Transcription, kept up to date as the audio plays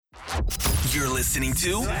You're listening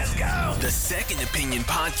to Let's Go, the Second Opinion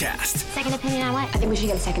Podcast. Second opinion on what? I think we should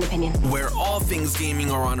get a second opinion. Where all things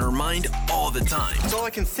gaming are on our mind all the time. That's all I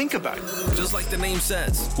can think about. Just like the name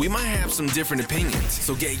says, we might have some different opinions.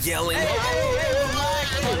 So get yelling,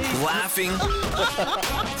 laughing,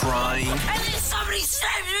 crying, and then somebody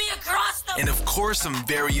stabbed me across the... and of course some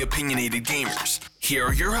very opinionated gamers. Here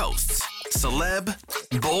are your hosts, Celeb,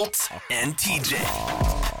 Bolt, and TJ.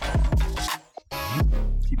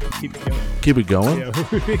 Keep it going. Keep it going? Yeah.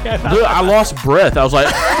 Dude, I lost breath. I was like...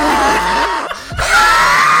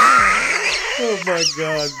 Oh, my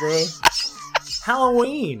God, bro.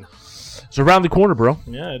 Halloween. It's around the corner, bro.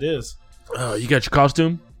 Yeah, it is. You got your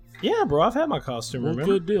costume? Yeah, bro, I've had my costume, Well,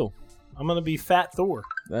 remember? good deal. I'm going to be Fat Thor.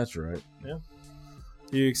 That's right. Yeah.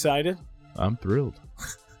 You excited? I'm thrilled.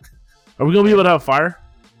 Are we going to be able to have fire?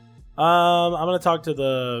 I'm going to talk to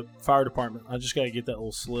the fire department. I just got to get that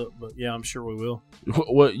little slip, but yeah, I'm sure we will.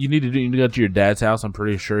 What you need to do, you need to go to your dad's house. I'm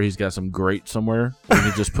pretty sure he's got some grate somewhere. You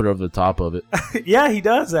can just put it over the top of it. Yeah, he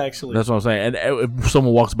does, actually. That's what I'm saying. And if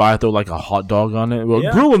someone walks by, I throw like a hot dog on it. Well,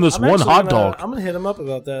 Yeah. grilling this I'm one actually hot gonna- dog. I'm going to hit him up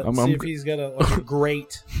about that. I'm- See I'm- if he's got a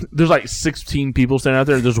great There's like 16 people standing out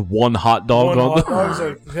there. And there's one hot dog one on hot dog. He's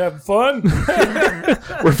like, having fun?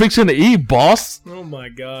 We're fixing to eat, boss. Oh, my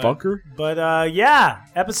God. Fucker. But, yeah,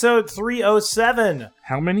 episode 307.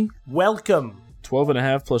 How many? Welcome.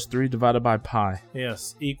 12.5 plus 3 divided by pi.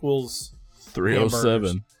 Yes, equals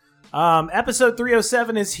 307. Episode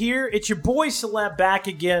 307 is here. It's your boy Celeb back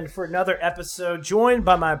again for another episode, joined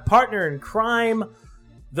by my partner in crime,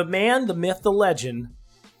 the man, the myth, the legend,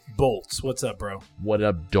 Bolts. What's up, bro? What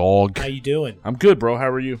up, dog? How you doing? I'm good, bro. How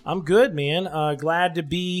are you? I'm good, man. Glad to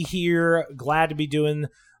be here. Glad to be doing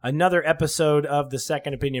another episode of the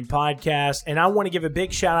Second Opinion Podcast. And I want to give a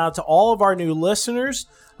big shout out to all of our new listeners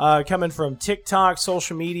coming from TikTok,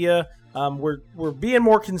 social media. We're being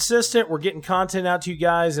more consistent. We're getting content out to you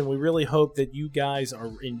guys, and we really hope that you guys are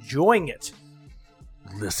enjoying it.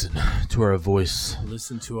 Listen to our voice.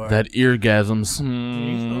 Listen to our... That eargasms.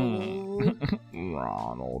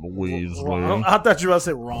 Ronald Weasley. I thought you were about to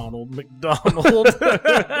say Ronald McDonald.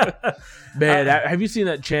 Man, have you seen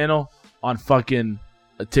that channel on fucking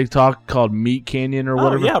TikTok called Meat Canyon or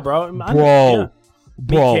whatever? Yeah, bro. Bro.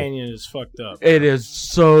 Meat Canyon is fucked up. It is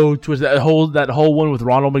so twisted. That whole one with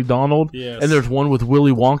Ronald McDonald. Yes. And there's one with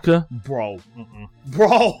Willy Wonka. Bro.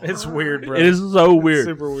 Bro. It's weird, bro. It is so weird.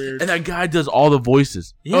 Super weird. And that guy does all the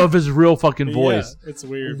voices Yeah. of his real fucking voice. Yeah, it's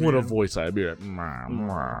weird. What a man. voice I'd be like.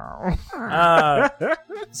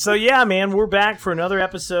 So yeah, man, we're back for another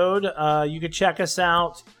episode. You can check us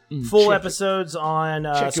out. Full episodes on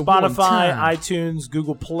check it one Spotify, time. iTunes,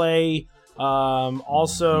 Google Play,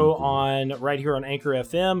 also on right here on Anchor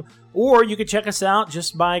FM, or you can check us out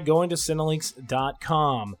just by going to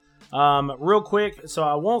Cinelinks.com. Real quick, so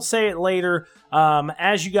I won't say it later.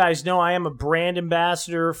 As you guys know, I am a brand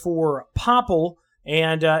ambassador for Popple,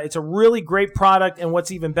 and it's a really great product. And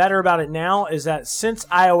what's even better about it now is that since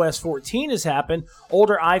iOS 14 has happened,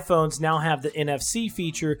 older iPhones now have the NFC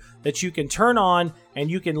feature that you can turn on, and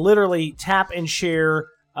you can literally tap and share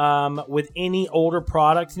with any older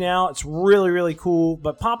product now. It's really, really cool.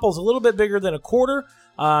 But Popple's a little bit bigger than a quarter.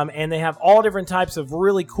 And they have all different types of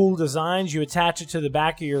really cool designs. You attach it to the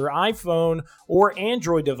back of your iPhone or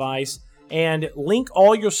Android device and link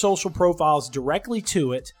all your social profiles directly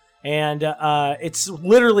to it. And it's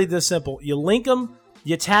literally this simple. You link them,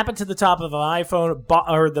 you tap it to the top of an iPhone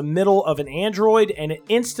or the middle of an Android, and it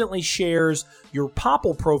instantly shares your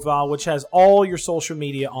Popple profile, which has all your social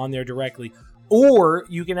media on there directly. Or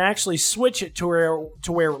you can actually switch it to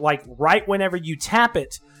where like right whenever you tap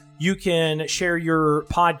it, you can share your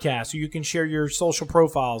podcast or you can share your social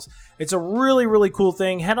profiles. It's a really, really cool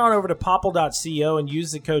thing. Head on over to popple.co and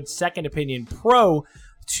use the code SecondOpinionPro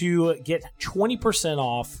to get 20%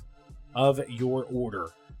 off of your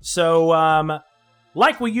order. So,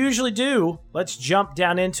 like we usually do, let's jump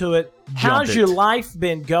down into it. How's your life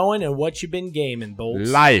been going and what you been gaming, Bolts?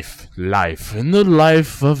 Life in the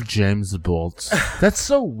life of James Bolts. That's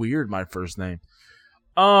so weird, my first name.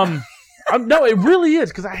 No, it really is,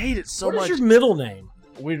 because I hate it so What much. is your middle name?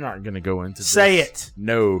 We're not going to go into this. Say it.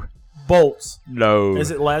 No. Bolts. No.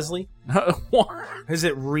 Is it Leslie? What? Is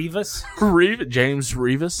it Revis? James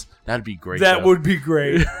Revis? That'd be great. That though. would be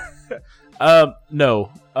great.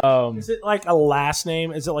 No. Is it like a last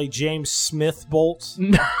name? Is it like James Smith Bolts?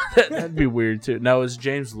 No, that'd be weird, too. No, it's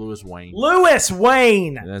James Lewis Wayne. Lewis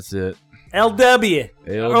Wayne. That's it. LW.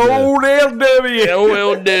 LW. Old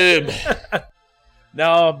LW. LL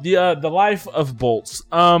No, the life of Bolts.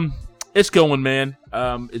 It's going, man.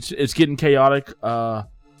 It's getting chaotic.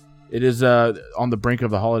 It is on the brink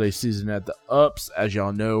of the holiday season at the Ups, as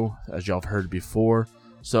y'all know, as y'all have heard before.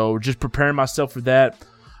 So just preparing myself for that.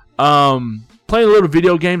 Playing a little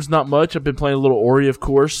video games, not much. I've been playing a little Ori, of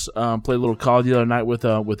course. Played a little COD the other night with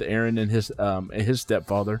Aaron and his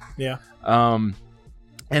stepfather. Yeah.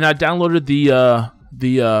 And I downloaded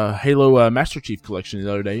the Halo Master Chief Collection the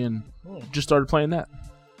other day and just started playing that.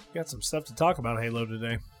 Got some stuff to talk about Halo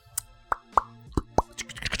today.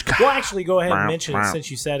 We'll actually go ahead and mention it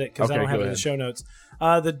since you said it, because I don't have it in the show notes.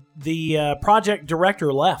 The project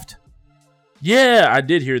director left. Yeah, I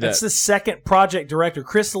did hear that. That's the second project director,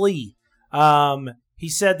 Chris Lee. He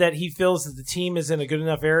said that he feels that the team is in a good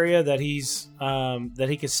enough area that that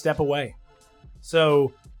he could step away.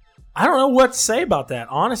 So I don't know what to say about that,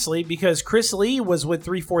 honestly, because Chris Lee was with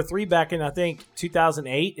 343 back in, I think,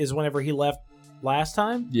 2008 is whenever he left last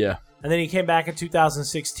time. Yeah. And then he came back in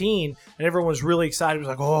 2016, and everyone was really excited. It was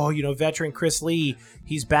like, oh, veteran Chris Lee,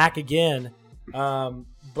 he's back again.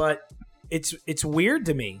 But it's weird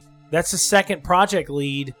to me. That's the second project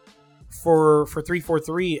lead for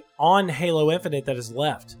 343 on Halo Infinite that is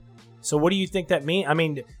left. So what do you think that means? I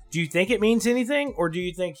mean, do you think it means anything, or do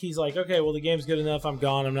you think he's like, okay, well, the game's good enough, I'm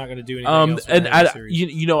gone, I'm not going to do anything else? And I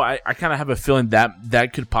kind of have a feeling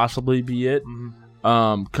that could possibly be it.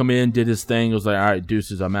 Mm-hmm. Come in, did his thing, was like, all right,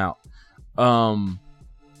 deuces, I'm out.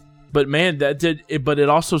 But man, but it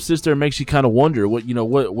also sits there and makes you kind of wonder what's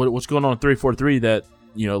going on in 343 that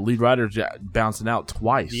lead writer's bouncing out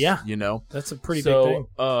twice. Yeah, that's a pretty big thing.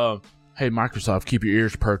 Hey, Microsoft, keep your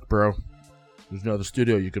ears perked, bro. There's another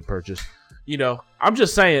studio you could purchase. I'm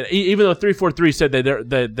just saying. Even though 343 said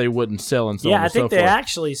they wouldn't sell and so on. Yeah, I think they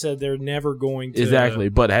actually said they're never going to. Exactly,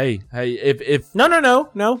 but hey, if no,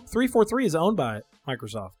 343 is owned by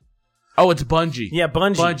Microsoft. Oh, it's Bungie. Yeah,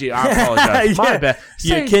 Bungie. I apologize. My bad.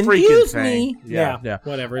 You can use me. Yeah.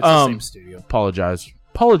 Whatever. It's the same studio.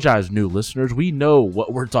 Apologize, new listeners. We know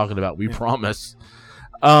what we're talking about. We promise.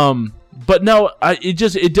 But no,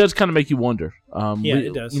 it does kind of make you wonder.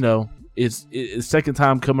 It does. It's second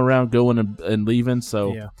time coming around, going and leaving.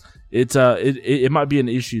 So it might be an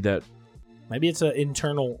issue that maybe it's an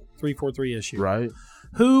internal 343 issue. Right.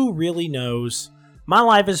 Who really knows? My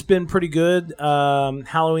life has been pretty good.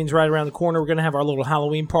 Halloween's right around the corner. We're going to have our little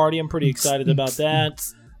Halloween party. I'm pretty excited about that.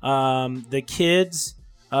 The kids,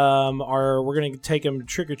 we're going to take them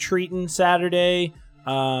trick-or-treating Saturday.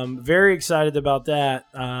 Very excited about that.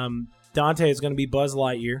 Dante is going to be Buzz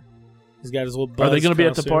Lightyear. He's got his little Buzz. Are they going to be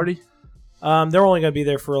at the party? They're only going to be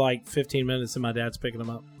there for like 15 minutes, and my dad's picking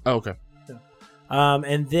them up. Oh, okay. Yeah.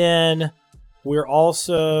 And then we're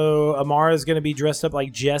also, Amara's going to be dressed up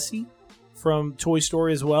like Jessie from Toy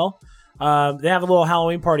Story as well. They have a little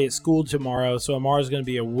Halloween party at school tomorrow, so Amara's going to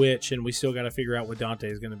be a witch, and we still got to figure out what Dante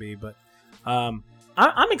is going to be. But I'm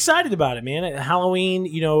excited about it, man. Halloween,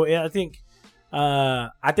 I think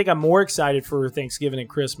I'm more excited for Thanksgiving and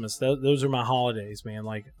Christmas. Those are my holidays, man.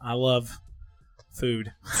 Like, I love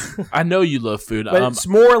food. I know you love food, but it's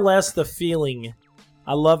more or less the feeling.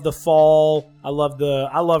 I love the fall. I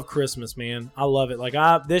love Christmas, man. I love it. Like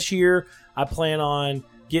this year, I plan on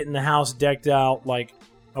getting the house decked out like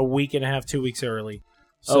a week and a half, 2 weeks early.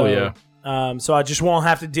 So, so I just won't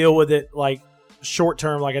have to deal with it like short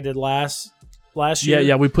term like I did last year.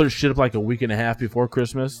 Yeah, we put shit up like a week and a half before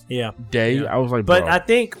Christmas. Yeah. I was like, bro. But I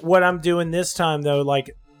think what I'm doing this time though,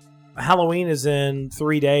 like Halloween is in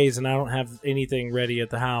 3 days and I don't have anything ready at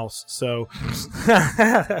the house. So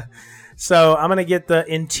so I'm going to get the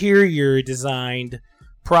interior designed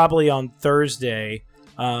probably on Thursday.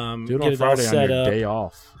 Do it on Friday on your day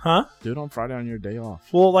off. Huh? Do it on Friday on your day off.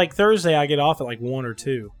 Well, like Thursday I get off at like 1 or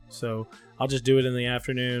 2. So I'll just do it in the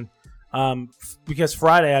afternoon. Because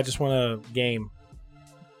Friday I just want to game.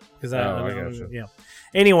 Because I gotcha. Yeah.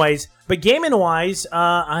 Anyways, but gaming wise,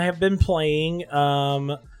 I have been playing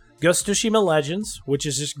Ghost of Tsushima Legends, which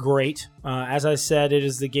is just great. As I said, it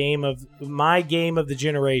is my game of the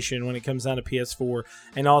generation when it comes down to PS4,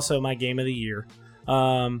 and also my game of the year.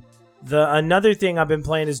 Another thing I've been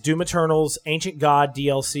playing is Doom Eternal's Ancient God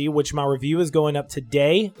DLC, which my review is going up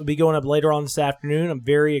today. It'll be going up later on this afternoon. I'm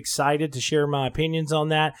very excited to share my opinions on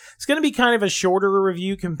that. It's going to be kind of a shorter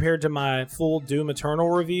review compared to my full Doom Eternal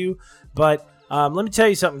review, but let me tell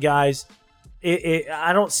you something, guys.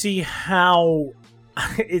 I don't see how...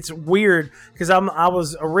 It's weird because I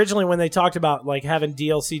was originally, when they talked about like having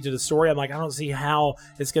DLC to the story, I'm like, I don't see how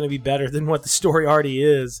it's going to be better than what the story already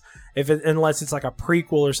is, unless it's like a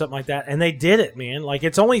prequel or something like that. And they did it, man. Like,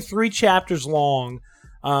 it's only 3 chapters long,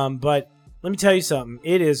 but let me tell you something.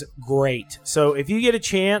 It is great. So if you get a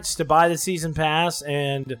chance to buy the season pass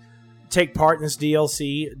and take part in this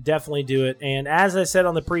DLC, definitely do it. And as I said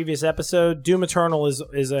on the previous episode, Doom Eternal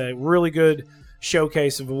is a really good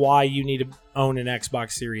showcase of why you need to own an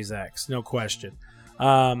Xbox Series X, no question.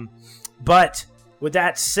 But with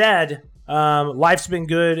that said, life's been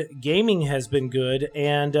good, gaming has been good,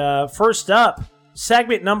 and first up,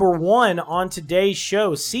 segment number 1 on today's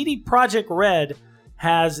show, CD Projekt Red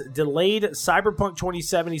has delayed Cyberpunk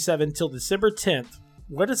 2077 till December 10th.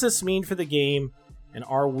 What does this mean for the game, and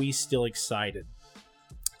are we still excited?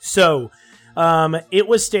 So, it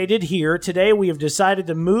was stated here, today we have decided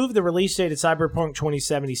to move the release date of Cyberpunk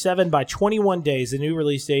 2077 by 21 days. The new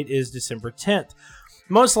release date is December 10th.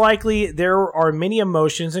 Most likely, there are many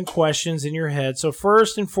emotions and questions in your head, so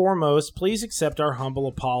first and foremost, please accept our humble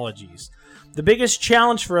apologies. The biggest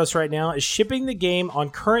challenge for us right now is shipping the game on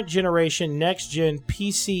current generation, next-gen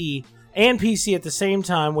PC and PC at the same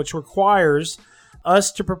time, which requires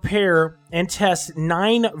us to prepare and test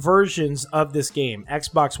 9 versions of this game.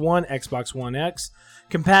 Xbox One, Xbox One X,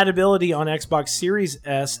 compatibility on Xbox Series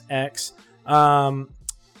S, X, PS4,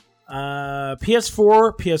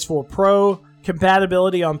 PS4 Pro,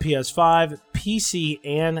 compatibility on PS5, PC,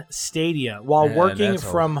 and Stadia while working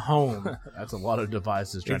from home. That's a lot of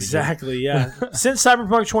devices. Exactly, yeah. Since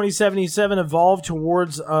Cyberpunk 2077 evolved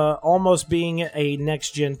towards almost being a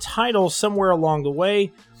next-gen title somewhere along the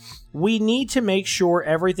way, we need to make sure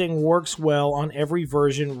everything works well on every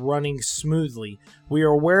version running smoothly. We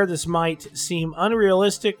are aware this might seem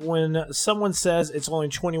unrealistic when someone says it's only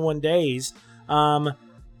 21 days, and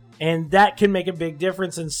that can make a big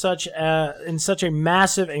difference in such a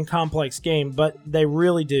massive and complex game, but they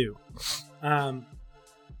really do. And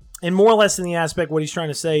more or less in the aspect, what he's trying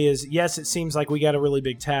to say is, yes, it seems like we got a really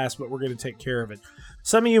big task, but we're going to take care of it.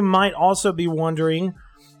 Some of you might also be wondering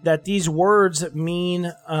that these words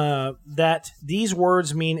mean in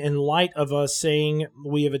light of us saying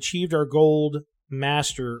we have achieved our gold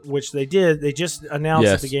master, which they did. They just announced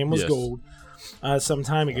that the game was gold some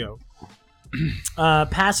time ago.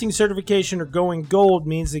 Passing certification or going gold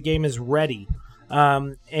means the game is ready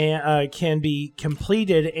and can be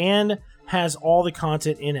completed and has all the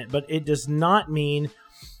content in it, but it does not mean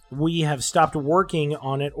we have stopped working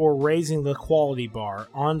on it or raising the quality bar.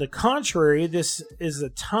 On the contrary, this is a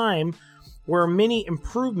time where many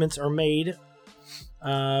improvements are made,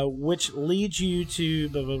 which leads you to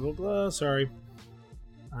blah, blah, blah, blah. Sorry.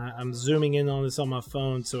 I'm zooming in on this on my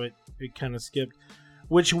phone, so it kind of skipped.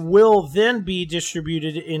 Which will then be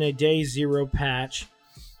distributed in a day 0 patch.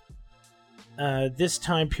 This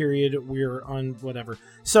time period, we're on whatever.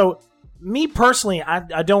 So, me personally,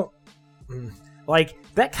 I don't... Like,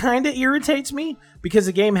 that kind of irritates me because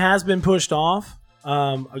the game has been pushed off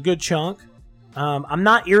a good chunk. I'm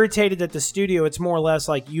not irritated at the studio. It's more or less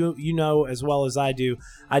like you know as well as I do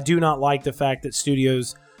not like the fact that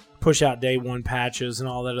studios push out day 1 patches and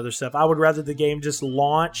all that other stuff. I would rather the game just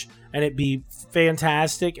launch and it be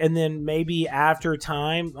fantastic, and then maybe after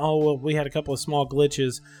time, we had a couple of small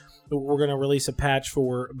glitches that we're going to release a patch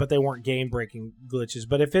for, but they weren't game-breaking glitches.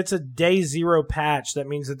 But if it's a day 0 patch, that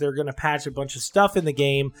means that they're going to patch a bunch of stuff in the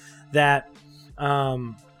game that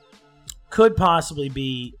could possibly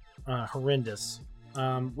be horrendous.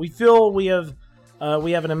 We feel we have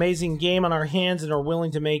an amazing game on our hands and are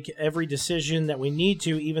willing to make every decision that we need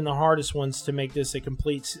to, even the hardest ones, to make this a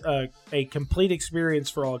complete experience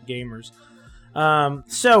for all gamers.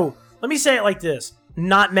 So let me say it like this.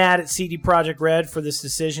 Not mad at CD Projekt Red for this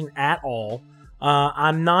decision at all.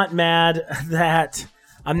 I'm not mad that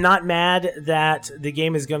the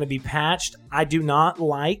game is going to be patched. I do not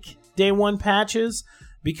like day 1 patches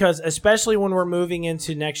because, especially when we're moving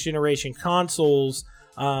into next generation consoles,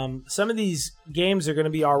 some of these games are going to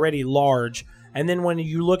be already large. And then when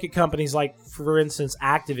you look at companies like, for instance,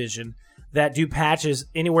 Activision, that do patches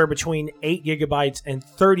anywhere between 8 gigabytes and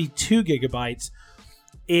 32 gigabytes,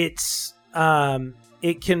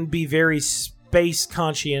 it can be very space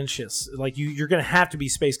conscientious. Like you're going to have to be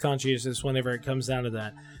space conscientious whenever it comes down to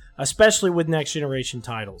that, especially with next generation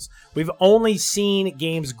titles. We've only seen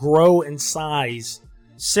games grow in size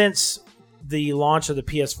since the launch of the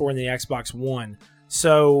PS4 and the Xbox One.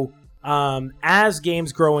 So as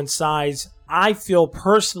games grow in size, I feel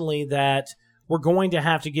personally that we're going to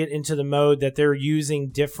have to get into the mode that they're using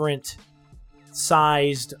different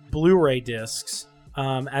sized Blu-ray discs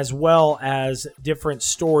as well as different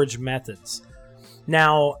storage methods.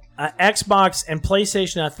 Now, Xbox and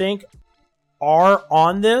PlayStation, I think, are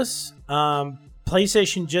on this.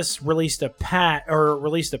 PlayStation just released a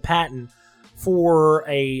patent for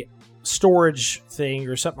a storage thing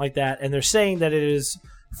or something like that, and they're saying that it is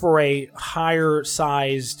for a higher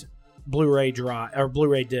sized Blu-ray drive or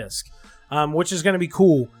Blu-ray disc, which is going to be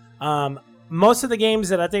cool. Most of the games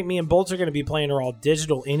that I think me and Bolts are going to be playing are all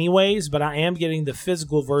digital anyways, but I am getting the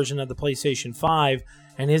physical version of the PlayStation 5,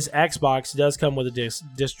 and his Xbox does come with a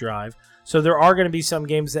disc drive. So there are going to be some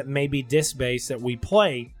games that may be disc-based that we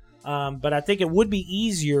play, but I think it would be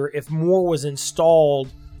easier if more was installed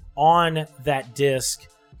on that disc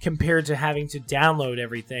compared to having to download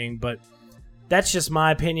everything, but that's just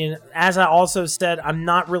my opinion. As I also said, I'm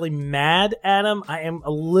not really mad at him. I am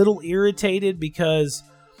a little irritated because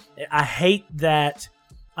I hate that.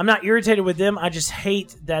 I'm not irritated with them. I just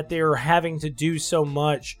hate that they're having to do so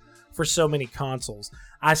much for so many consoles.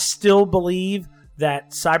 I still believe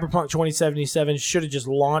that Cyberpunk 2077 should have just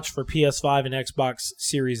launched for PS5 and Xbox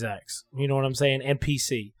Series X. You know what I'm saying? And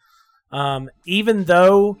PC. Even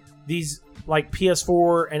though these like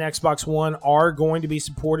PS4 and Xbox One are going to be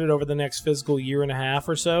supported over the next fiscal year and a half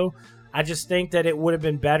or so, I just think that it would have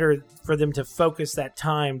been better for them to focus that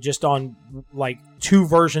time just on like 2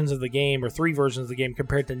 versions of the game or 3 versions of the game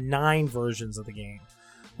compared to 9 versions of the game,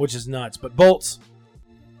 which is nuts. But Bolts,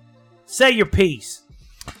 say your piece.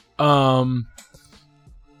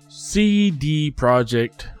 CD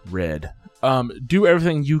Projekt Red. Do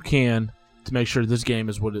everything you can to make sure this game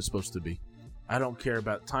is what it's supposed to be. I don't care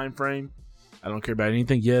about time frame. I don't care about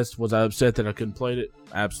anything. Yes, was I upset that I couldn't play it?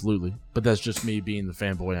 Absolutely. But that's just me being the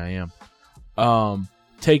fanboy I am.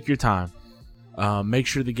 Take your time. Make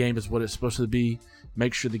sure the game is what it's supposed to be.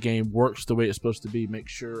 Make sure the game works the way it's supposed to be. Make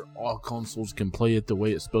sure all consoles can play it the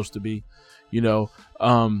way it's supposed to be. You know,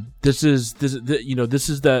 this is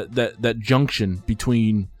that junction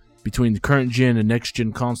between the current gen and next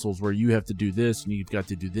gen consoles where you have to do this and you've got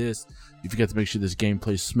to do this. You've got to make sure this game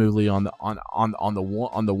plays smoothly on the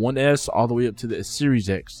 1S all the way up to the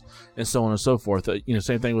Series X and so on and so forth.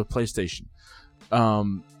 Same thing with PlayStation,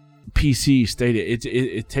 PC, Stadia.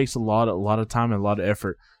 It takes a lot of time and a lot of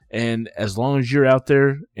effort. And as long as you're out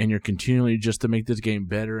there and you're continually just to make this game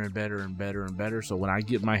better and better and better and better, so when I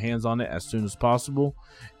get my hands on it as soon as possible,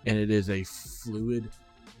 and it is a fluid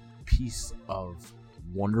piece of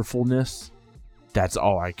wonderfulness, that's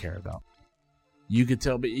all I care about. You could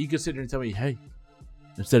sit here and tell me, hey,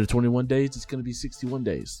 instead of 21 days, it's going to be 61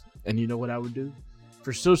 days. And you know what I would do?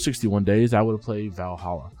 For those 61 days, I would have played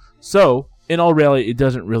Valhalla. So, in all reality, it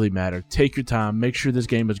doesn't really matter. Take your time. Make sure this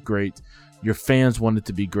game is great. Your fans want it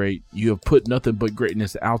to be great. You have put nothing but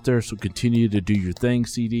greatness out there, so continue to do your thing,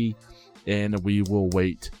 CD, and we will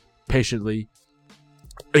wait patiently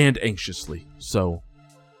and anxiously. So,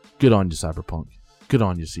 good on you, Cyberpunk. Good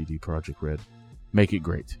on you, CD Projekt Red. Make it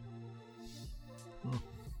great.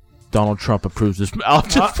 Donald Trump approves this. I'm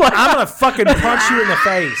gonna fucking punch you in the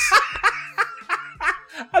face.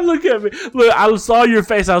 Look at me. Look, I saw your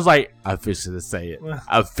face. I was like, I'm fixing to say it.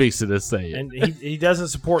 I'm fixing to say it. And he doesn't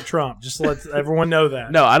support Trump. Just let everyone know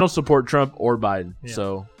that. No, I don't support Trump or Biden. Yeah.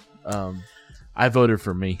 So, I voted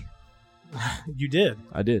for me. You did.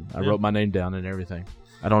 I did. I wrote my name down and everything.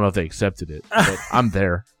 I don't know if they accepted it, but I'm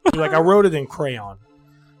there. Like, I wrote it in crayon.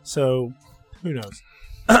 So, who knows?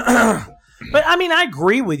 But, I mean, I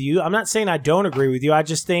agree with you. I'm not saying I don't agree with you. I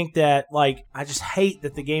just think that, like, I just hate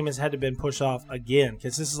that the game has had to been pushed off again.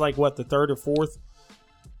 Because this is, like, what, the third or fourth?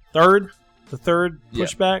 Third? The third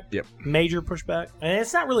pushback? Yep. Major pushback? And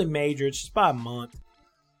it's not really major. It's just by a month.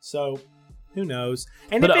 So, who knows?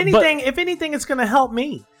 And if anything, it's going to help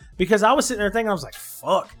me. Because I was sitting there thinking, I was like,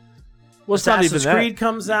 fuck. Well, it's not even that. Creed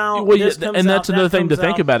comes out. Well, and that's another thing to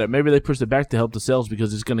think about it. Maybe they pushed it back to help the sales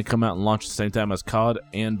because it's going to come out and launch at the same time as COD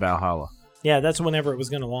and Valhalla. Yeah, that's whenever it was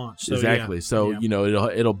going to launch. So, exactly. Yeah. So,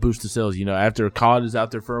 it'll boost the sales. After COD is out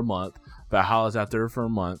there for a month, Valhalla's out there for a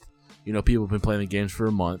month. People have been playing the games for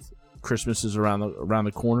a month. Christmas is around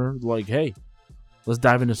the corner. Like, hey, let's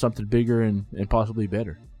dive into something bigger and possibly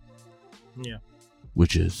better. Yeah.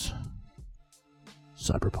 Which is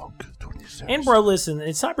Cyberpunk 2077. And bro, listen,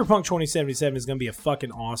 Cyberpunk 2077 is going to be a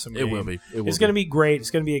fucking awesome game. It will be. It's going to be great. It's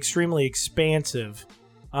going to be extremely expansive.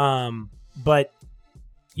 But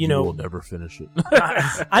you will never finish it.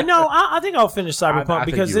 I know. I think I'll finish Cyberpunk I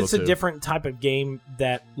because it's a too. different type of game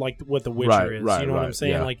that, like, what The Witcher is. Right, you know what I'm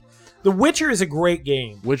saying? yeah. Like, The Witcher is a great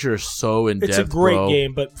game. Witcher is so in depth. It's a great bro.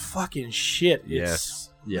 game, but fucking shit. Yes.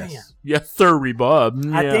 Man. Yes, sir, Bob.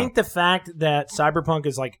 Yeah. I think the fact that Cyberpunk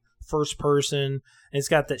is like first person and it's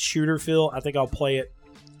got that shooter feel, I think I'll play it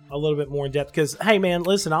a little bit more in depth. Because, hey, man,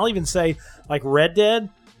 listen, I'll even say, like, Red Dead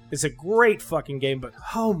is a great fucking game, but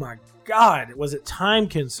oh my God, was it time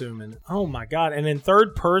consuming? Oh my God. And in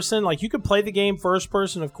third person, like, you could play the game first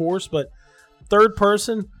person, of course, but third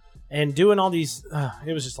person and doing all these,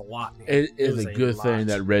 it was just a lot. Man. It is a good lot. thing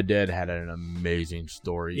that Red Dead had an amazing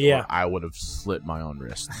story. Yeah. Or I would have slit my own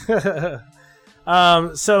wrist.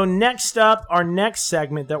 So next up, our next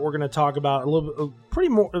segment that we're going to talk about a little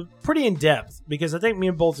bit, pretty in depth, because I think me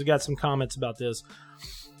and Bolts have got some comments about this.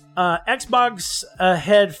 Xbox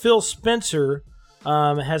head Phil Spencer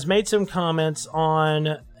has made some comments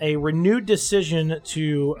on a renewed decision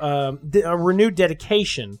to a renewed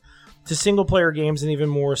dedication to single-player games and even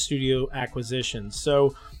more studio acquisitions.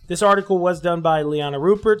 So this article was done by Liana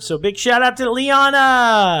Rupert. So big shout out to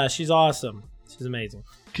Liana. She's awesome. She's amazing.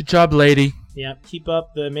 Good job, lady. Yeah, keep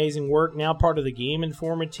up the amazing work. Now part of the Game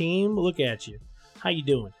Informer team. Look at you. How you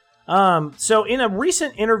doing? So in a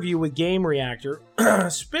recent interview with Game Reactor,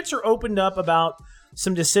 Spencer opened up about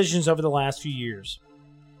some decisions over the last few years.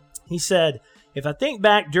 He said, if I think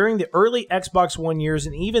back during the early Xbox One years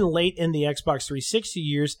and even late in the Xbox 360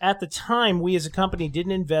 years, at the time we as a company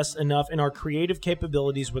didn't invest enough in our creative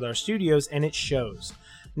capabilities with our studios, and it shows.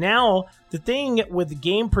 Now, the thing with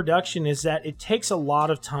game production is that it takes a lot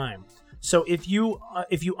of time. So if you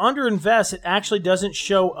underinvest, it actually doesn't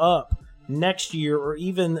show up next year or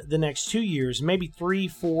even the next 2 years, maybe 3,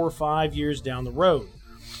 4, 5 years down the road.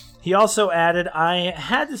 He also added, I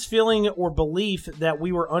had this feeling or belief that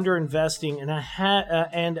we were underinvesting, and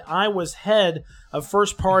I was head of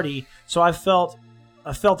first party, so I felt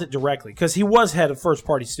it directly, because he was head of first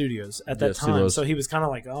party studios at that time. So he was kind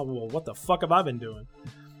of like, oh, well, what the fuck have I been doing?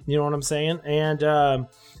 You know what I'm saying? And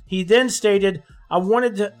he then stated, I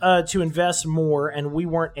wanted to invest more, and we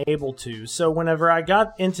weren't able to. So whenever I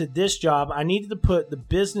got into this job, I needed to put the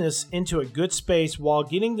business into a good space while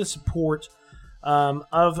getting the support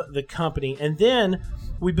of the company. And then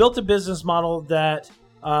we built a business model that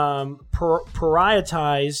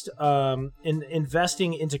prioritized in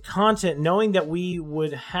investing into content, knowing that we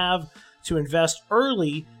would have to invest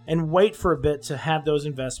early and wait for a bit to have those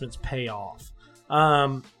investments pay off.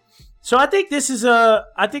 So I think this is a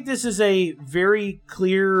very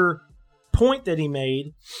clear point that he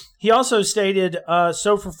made. He also stated,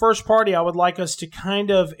 so for first party, I would like us to kind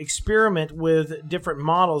of experiment with different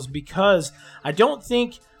models, because I don't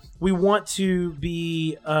think we want to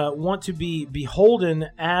be beholden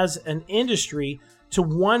as an industry to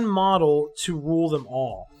one model to rule them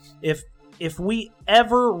all. If we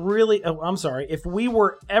ever really, if we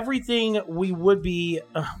were everything, we would be,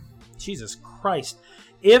 Jesus Christ,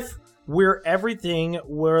 if we're everything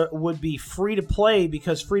would be free to play,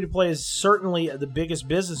 because free to play is certainly the biggest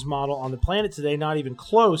business model on the planet today, not even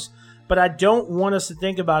close. But I don't want us to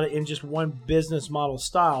think about it in just one business model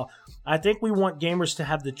style. I think we want gamers to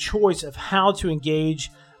have the choice of how to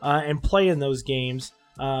engage and play in those games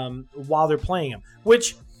while they're playing them.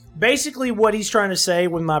 Which basically what he's trying to say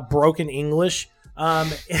with my broken English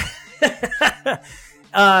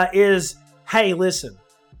is, hey, listen.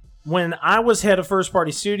 When I was head of first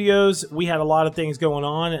party studios, we had a lot of things going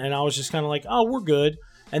on, and I was just kind of like, oh, we're good.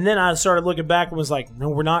 And then I started looking back and was like, no,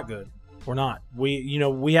 we're not good. We're not.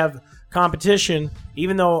 We have competition,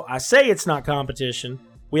 even though I say it's not competition.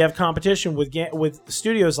 We have competition with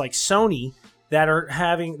studios like Sony that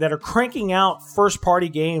are cranking out first party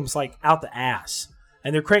games like out the ass.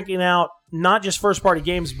 And they're cranking out not just first party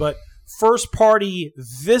games, but first party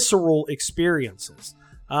visceral experiences.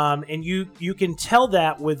 And you can tell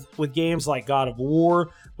that with games like God of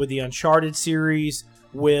War, with the Uncharted series,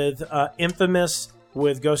 with Infamous,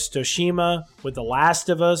 with Ghost of Tsushima, with The Last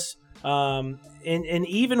of Us, and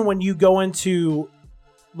even when you go into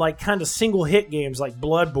like kind of single hit games like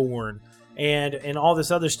Bloodborne and all this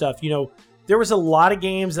other stuff, there was a lot of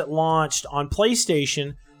games that launched on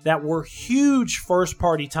PlayStation that were huge first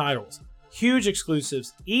party titles. Huge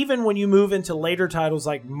exclusives. Even when you move into later titles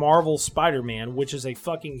like Marvel Spider-Man, which is a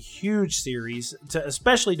fucking huge series,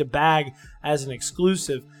 especially to bag as an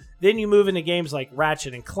exclusive. Then you move into games like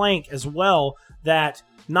Ratchet and Clank as well, that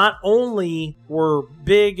not only were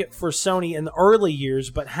big for Sony in the early years,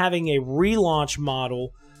 but having a relaunch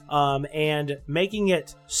model and making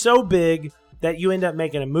it so big that you end up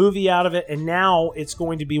making a movie out of it, and now it's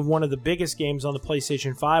going to be one of the biggest games on the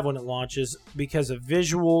PlayStation 5 when it launches, because of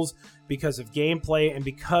visuals, because of gameplay, and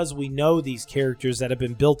because we know these characters that have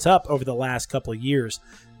been built up over the last couple of years.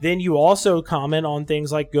 Then you also comment on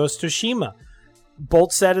things like Ghost of Tsushima.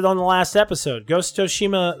 Bolt said it on the last episode. Ghost of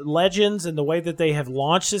Tsushima Legends, and the way that they have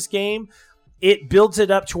launched this game, it builds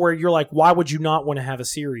it up to where you're like, why would you not want to have a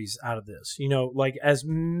series out of this? Like as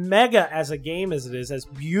mega as a game as it is, as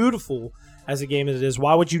beautiful as a game as it is,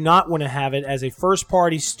 why would you not want to have it as a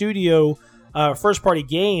first-party studio, first-party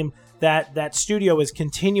game that studio is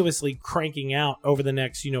continuously cranking out over the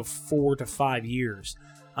next, 4 to 5 years?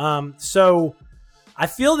 So I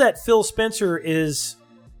feel that Phil Spencer is,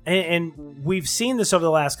 and we've seen this over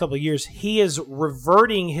the last couple of years, he is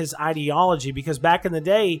reverting his ideology, because back in the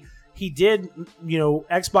day, he did,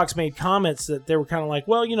 Xbox made comments that they were kind of like,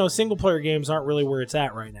 well, single player games aren't really where it's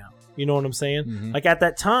at right now. You know what I'm saying? Mm-hmm. Like at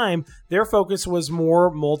that time, their focus was more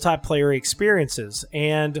multiplayer experiences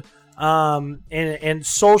and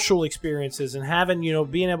social experiences and having,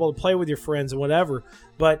 being able to play with your friends and whatever.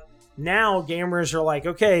 But now gamers are like,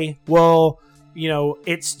 okay, well,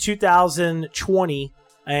 it's 2020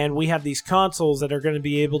 and we have these consoles that are going to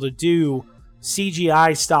be able to do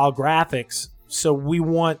CGI style graphics. So we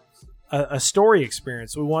want a story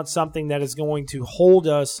experience. We want something that is going to hold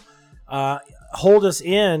us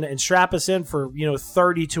in and strap us in for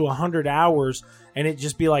 30 to 100 hours, and it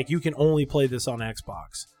just be like you can only play this on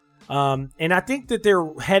Xbox. And I think that they're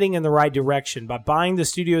heading in the right direction by buying the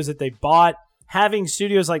studios that they bought, having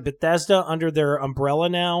studios like Bethesda under their umbrella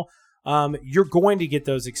now. You're going to get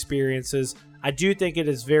those experiences. I do think it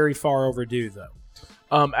is very far overdue, though.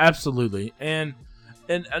 Absolutely, and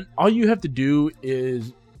all you have to do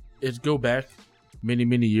is go back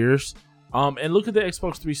many years, and look at the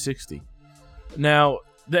Xbox 360. Now,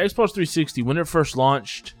 the Xbox 360, when it first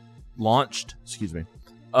launched,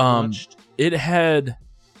 it had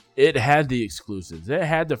the exclusives. It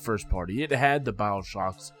had the first party. It had the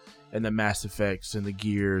BioShocks and the Mass Effects and the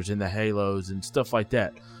Gears and the Halos and stuff like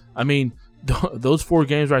that. I mean, those 4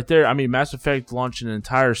 games right there. I mean, Mass Effect launched an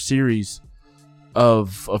entire series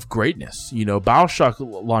of greatness. BioShock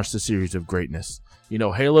launched a series of greatness.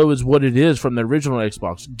 Halo is what it is from the original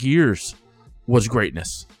Xbox. Gears was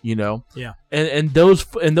greatness. Yeah. And those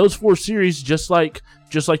 4 series, just like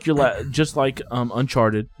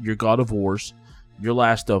Uncharted, your God of Wars, your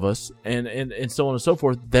Last of Us, and so on and so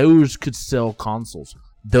forth. Those could sell consoles.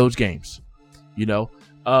 Those games,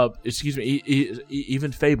 excuse me,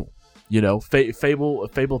 even Fable.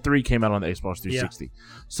 Fable 3 came out on the Xbox 360. Yeah.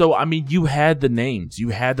 So, I mean, you had the names, you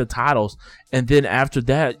had the titles, and then after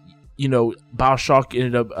that, BioShock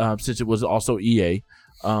ended up, since it was also EA,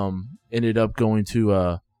 ended up going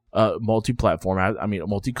to multi-platform,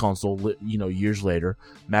 multi-console, years later.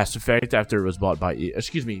 Mass Effect, after it was bought by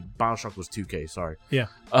BioShock was 2K, sorry. Yeah.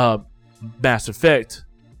 Mass Effect,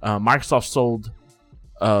 Microsoft sold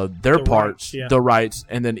the rights,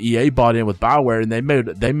 and then EA bought in with BioWare, and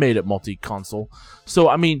they made it multi-console. So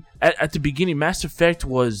I mean, at the beginning, Mass Effect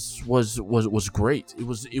was great. It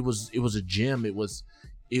was a gem. It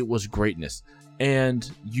was greatness,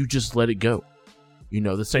 and you just let it go.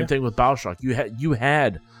 The same thing with BioShock. You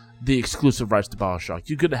had the exclusive rights to BioShock.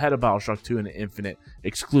 You could have had a BioShock 2 and an Infinite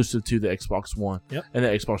exclusive to the Xbox One and the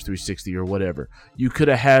Xbox 360 or whatever. You could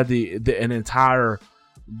have had an entire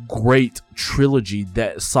great trilogy,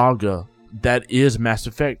 that saga that is Mass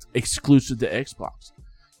Effect, exclusive to Xbox.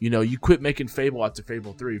 You quit making Fable after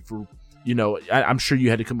Fable 3 for, I'm sure you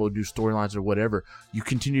had to come up with new storylines or whatever. You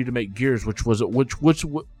continue to make Gears, which was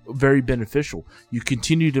very beneficial. You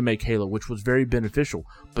continue to make Halo, which was very beneficial.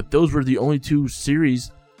 But those were the only 2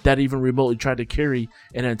 series that even remotely tried to carry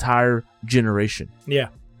an entire generation. Yeah.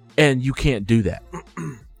 And you can't do that.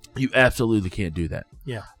 You absolutely can't do that.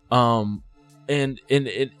 Yeah. And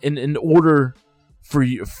in order for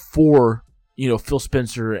Phil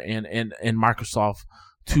Spencer and Microsoft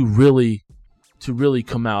to really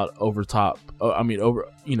come out over top,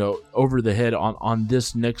 over the head on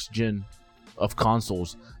this next gen of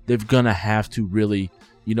consoles, they're gonna have to really,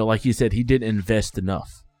 like you said, he didn't invest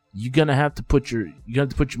enough. You're gonna have to put your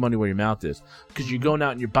money where your mouth is, because you're going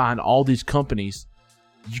out and you're buying all these companies.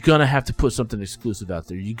 You're going to have to put something exclusive out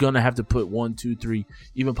there. You're going to have to put 1, 2, 3,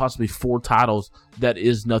 even possibly 4 titles that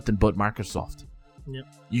is nothing but Microsoft. Yep.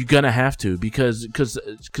 You're going to have to, because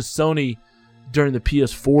Sony during the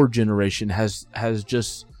PS4 generation has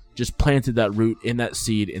just planted that root in that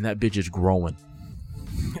seed, and that bitch is growing.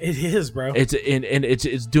 It is, bro.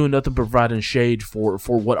 It's doing nothing but providing shade for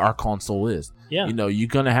what our console is. Yeah. You're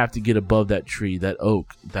going to have to get above that tree, that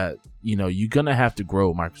oak, that you're going to have to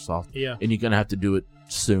grow, Microsoft. Yeah. And you're going to have to do it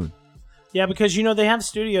soon. Yeah, because they have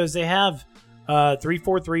studios. They have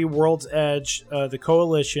 343, World's Edge, the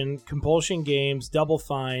Coalition, Compulsion Games, Double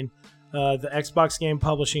Fine, the Xbox Game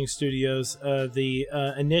Publishing Studios, the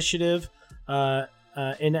Initiative, whatever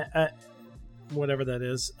that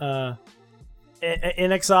is,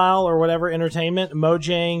 In Exile or whatever Entertainment,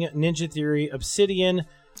 Mojang, Ninja Theory, Obsidian,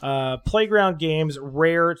 Playground Games,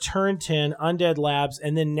 Rare, Turn 10, Undead Labs,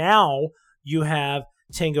 and then now you have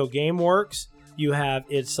Tango Gameworks, you have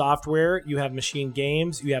id Software, you have Machine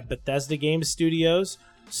Games, you have Bethesda Game Studios,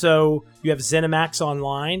 so you have ZeniMax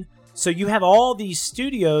Online. So you have all these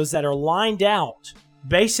studios that are lined out.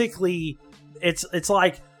 Basically, it's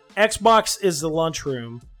like Xbox is the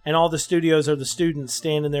lunchroom, and all the studios are the students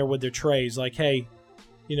standing there with their trays like, hey,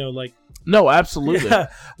 Like No, absolutely.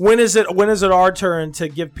 when is it our turn to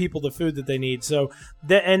give people the food that they need? So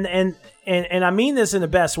and I mean this in the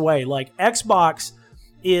best way. Like Xbox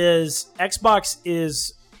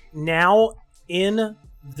is now in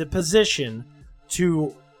the position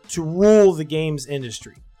to rule the games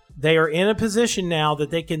industry. They are in a position now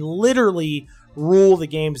that they can literally rule the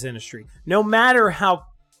games industry. No matter how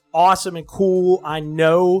awesome and cool I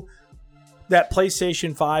know that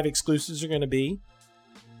PlayStation 5 exclusives are going to be,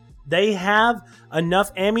 they have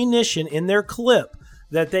enough ammunition in their clip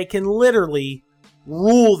that they can literally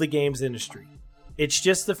rule the games industry. It's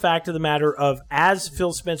just the fact of the matter of, as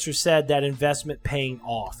Phil Spencer said, that investment paying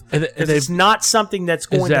off. And it's not something that's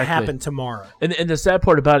going to happen tomorrow. And the sad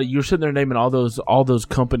part about it, you're sitting there naming all those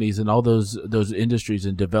companies and all those industries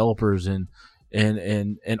and developers and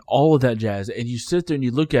all of that jazz, and you sit there and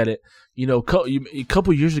you look at it. A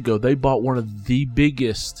couple years ago, they bought one of the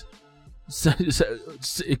biggest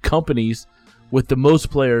companies with the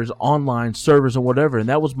most players, online servers, and whatever, and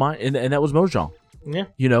that was that was Mojang. Yeah,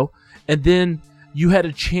 and then you had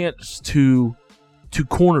a chance to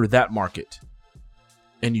corner that market,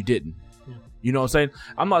 and you didn't. Yeah. You know what I'm saying?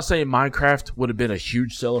 I'm not saying Minecraft would have been a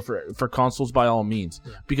huge seller for consoles by all means,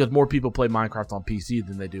 because more people play Minecraft on PC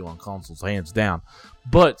than they do on consoles, hands down.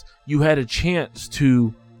 But you had a chance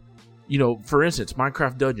to, for instance,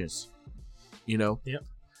 Minecraft Dungeons.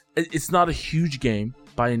 It's not a huge game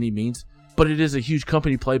by any means, but it is a huge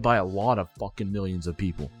company played by a lot of fucking millions of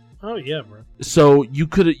people. Oh yeah, bro. So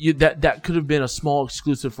that could have been a small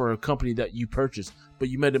exclusive for a company that you purchased, but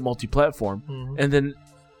you made it multi-platform, and then,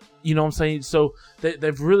 you know what I'm saying? So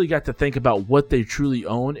they've really got to think about what they truly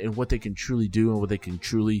own and what they can truly do and what they can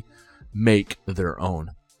truly make their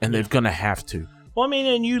own, and they're gonna have to. Well, I mean,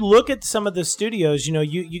 and you look at some of the studios.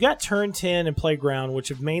 You got Turn 10 and Playground, which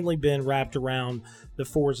have mainly been wrapped around the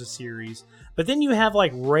Forza series, but then you have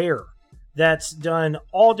like Rare, that's done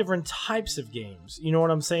all different types of games. You know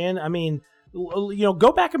what I'm saying? I mean,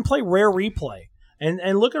 go back and play Rare Replay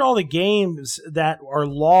and look at all the games that are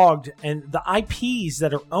logged and the IPs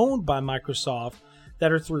that are owned by Microsoft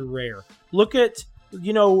that are through Rare. Look at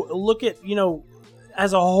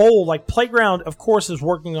as a whole, like Playground, of course, is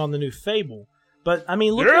working on the new Fable. But I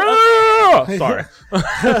mean, look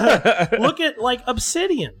at like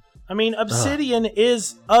Obsidian. I mean, Obsidian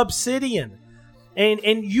is Obsidian.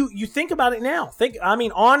 And you think about it now.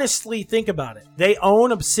 Honestly think about it. They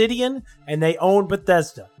own Obsidian and they own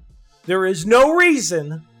Bethesda. There is no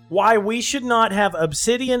reason why we should not have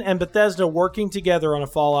Obsidian and Bethesda working together on a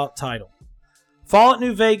Fallout title. Fallout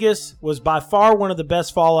New Vegas was by far one of the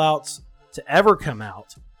best Fallouts to ever come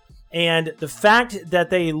out. And the fact that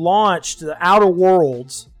they launched the Outer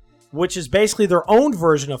Worlds, which is basically their own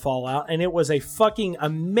version of Fallout, and it was a fucking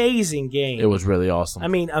amazing game. It was really awesome. I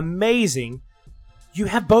mean, amazing. You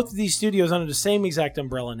have both of these studios under the same exact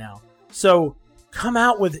umbrella now. So come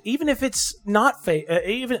out with, even if it's not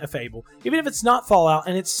even a Fable, even if it's not Fallout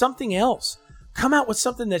and it's something else, come out with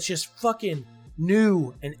something that's just fucking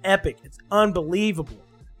new and epic. It's unbelievable,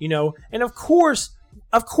 And of course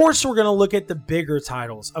we're going to look at the bigger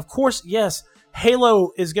titles. Of course, yes,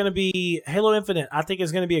 Halo Infinite, I think,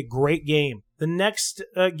 is going to be a great game. The next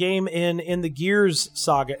game in the Gears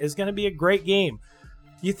saga is going to be a great game.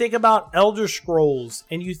 You think about Elder Scrolls,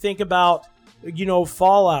 and you think about,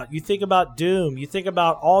 Fallout, you think about Doom, you think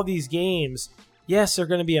about all these games. Yes, they're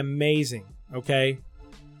going to be amazing, okay?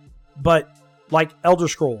 But, like Elder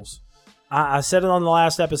Scrolls, I said it on the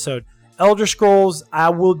last episode, Elder Scrolls,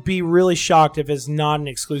 I would be really shocked if it's not an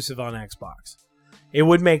exclusive on Xbox. It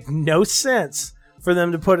would make no sense for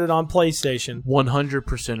them to put it on PlayStation.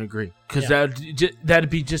 100% agree. Because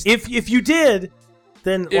that'd be just... If you did...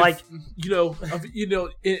 Then, in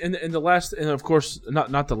the last, and of course,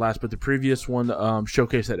 not the last, but the previous one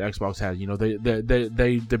showcase that Xbox had,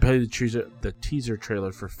 they played the teaser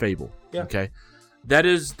trailer for Fable. Yeah. Okay,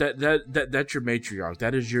 that's your matriarch.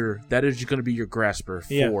 That is going to be your grasper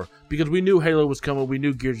for because we knew Halo was coming, we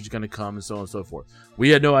knew Gears was going to come, and so on and so forth. We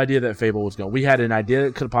had no idea that Fable was going. We had an idea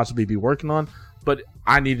it could possibly be working on, but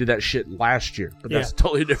I needed that shit last year. But that's a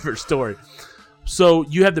totally different story. So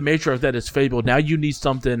you have the matriarch that is Fable. Now you need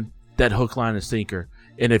something that hook, line, and sinker.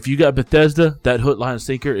 And if you got Bethesda, that hook, line, and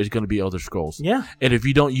sinker is going to be Elder Scrolls. Yeah. And if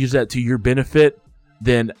you don't use that to your benefit,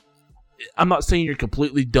 then I'm not saying you're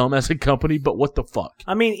completely dumb as a company, but what the fuck?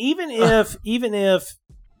 I mean, even if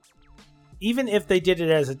they did it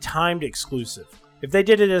as a timed exclusive, if they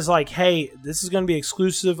did it as like, hey, this is going to be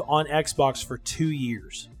exclusive on Xbox for 2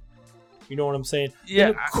 years. You know what I'm saying?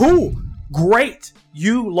 Yeah. Cool. Great.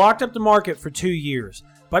 You locked up the market for 2 years.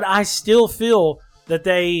 But I still feel that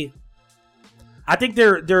I think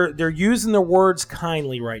they're using their words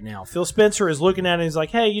kindly right now. Phil Spencer is looking at it and he's like,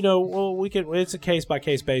 hey, well, it's a case by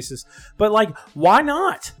case basis. But like, why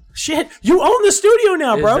not? Shit, you own the studio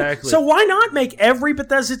now, bro. Exactly. So why not make every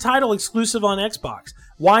Bethesda title exclusive on Xbox?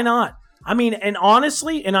 Why not? I mean, and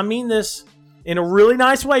honestly, and I mean this in a really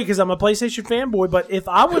nice way because I'm a PlayStation fanboy, but if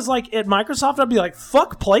I was like at Microsoft, I'd be like,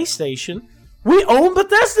 fuck PlayStation. We own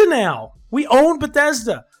Bethesda now. We own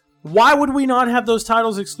Bethesda. Why would we not have those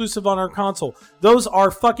titles exclusive on our console? Those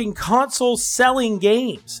are fucking console selling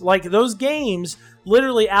games. Like those games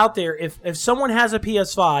literally out there. If someone has a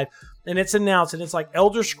PS5 and it's announced and it's like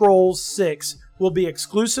Elder Scrolls 6 will be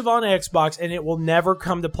exclusive on Xbox and it will never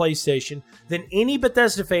come to PlayStation, then any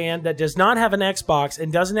Bethesda fan that does not have an Xbox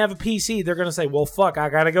and doesn't have a PC, they're going to say, well, fuck, I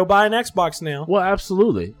got to go buy an Xbox now. Well,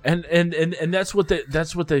 absolutely. And that's what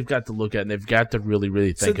they've got to look at, and they've got to really,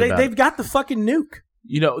 really think about. They've got the fucking nuke.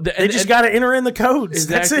 They just got to enter in the codes.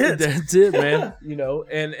 Exactly, That's it. Man.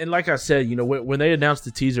 And like I said, when they announced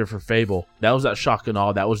the teaser for Fable, that was that shock and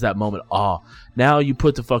awe. That was that moment. Now you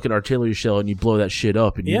put the fucking artillery shell and you blow that shit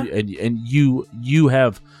up, and you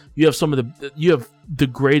have some of the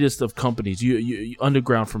greatest of companies. You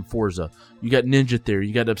Underground from Forza. You got Ninja Theory.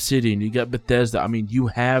 You got Obsidian. You got Bethesda. I mean, you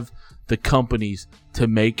have the companies to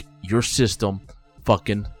make your system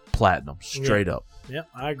fucking platinum, straight up. Yeah,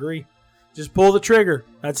 I agree. Just pull the trigger.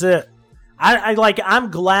 That's it. I'm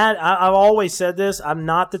glad. I've always said this. I'm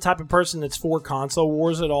not the type of person that's for console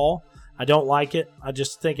wars at all. I don't like it. I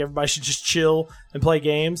just think everybody should just chill and play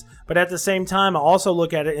games. But at the same time, I also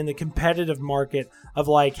look at it in the competitive market of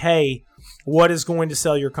like, hey, what is going to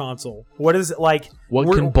sell your console? What is it like?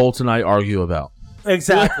 What can Bolt and I argue about?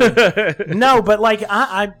 Exactly. No, but like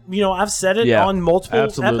I've said it on multiple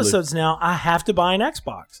episodes now. I have to buy an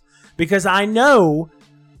Xbox because I know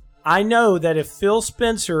that if Phil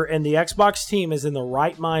Spencer and the Xbox team is in the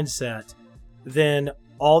right mindset, then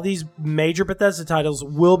all these major Bethesda titles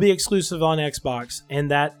will be exclusive on Xbox,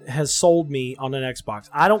 and that has sold me on an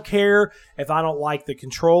Xbox. I don't care if I don't like the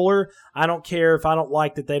controller. I don't care if I don't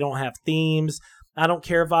like that they don't have themes. I don't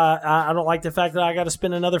care if I don't like the fact that I got to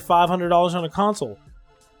spend another $500 on a console.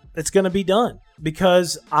 It's going to be done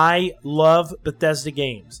because I love Bethesda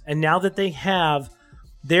games. And now that they have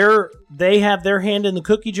their hand in the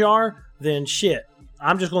cookie jar, then shit,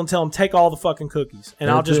 I'm just going to tell them, take all the fucking cookies,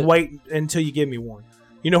 and I'll just wait until you give me one.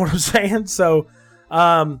 You know what I'm saying? So,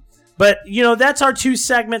 but that's our two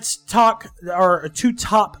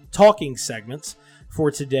top talking segments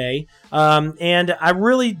for today. And I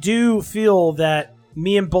really do feel that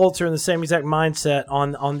me and Bolt are in the same exact mindset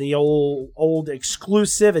on the old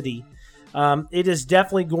exclusivity. It is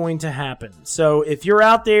definitely going to happen. So if you're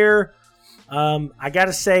out there, I got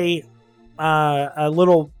to say a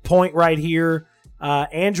little point right here.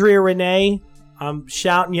 Andrea Renee, I'm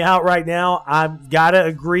shouting you out right now. I've got to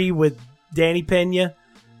agree with Danny Pena.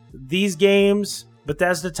 These games,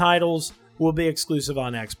 Bethesda titles, will be exclusive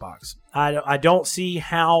on Xbox. I don't see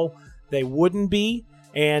how they wouldn't be.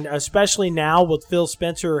 And especially now with Phil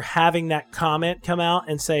Spencer having that comment come out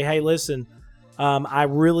and say, hey, listen, I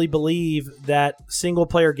really believe that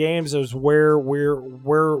single-player games is where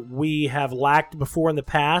we have lacked before in the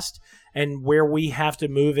past and where we have to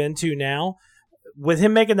move into now. With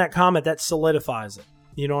him making that comment, that solidifies it.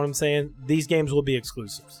 You know what I'm saying? These games will be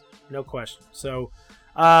exclusives. No question. So,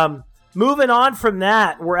 moving on from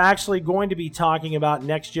that, we're actually going to be talking about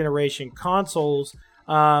next-generation consoles.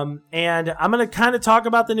 And I'm going to kind of talk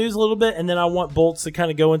about the news a little bit, and then I want Bolts to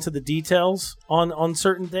kind of go into the details on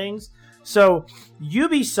certain things. So,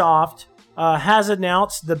 Ubisoft has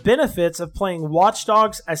announced the benefits of playing Watch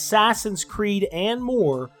Dogs, Assassin's Creed, and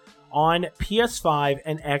more on PS5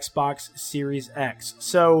 and Xbox Series X.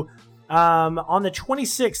 So, on the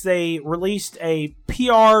 26th, they released a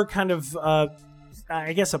PR kind of, a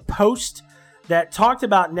post that talked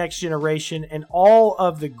about next generation and all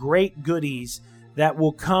of the great goodies that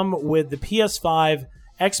will come with the PS5,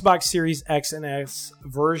 Xbox Series X and S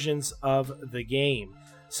versions of the game.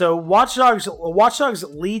 So Watch Dogs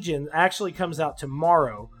Legion actually comes out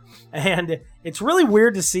tomorrow, and it's really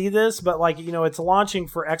weird to see this, but it's launching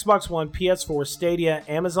for Xbox One, PS4, Stadia,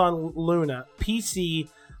 Amazon Luna, PC,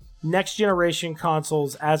 next generation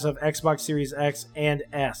consoles as of Xbox Series X and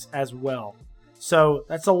S as well. So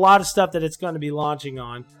that's a lot of stuff that it's going to be launching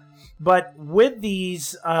on. But with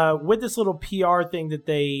these, with this little PR thing that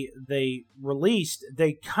they released,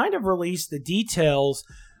 they kind of released the details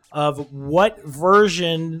of what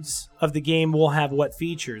versions of the game will have what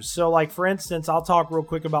features. So, for instance, I'll talk real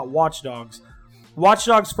quick about Watch Dogs. Watch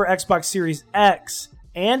Dogs for Xbox Series X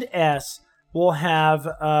and S will have,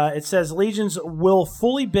 it says Legions will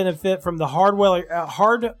fully benefit from the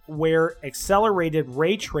hardware accelerated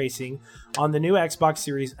ray tracing on the new Xbox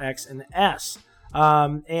Series X and S.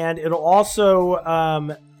 And it'll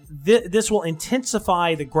also, this will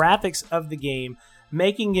intensify the graphics of the game,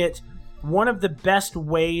 making it one of the best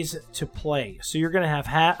ways to play. So you're going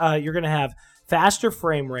to have faster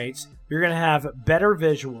frame rates, you're going to have better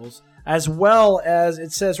visuals, as well as,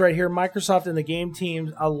 it says right here, Microsoft and the game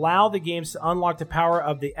teams allow the games to unlock the power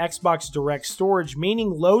of the Xbox Direct Storage, meaning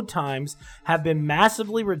load times have been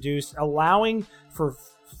massively reduced, allowing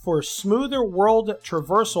for smoother world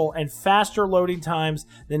traversal and faster loading times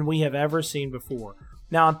than we have ever seen before.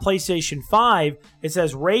 Now on PlayStation 5, it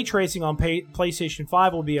says ray tracing on PlayStation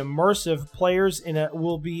 5 will be immersive.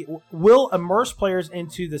 Will immerse players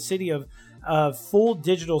into the city of full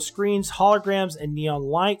digital screens, holograms, and neon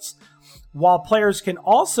lights, while players can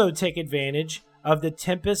also take advantage of the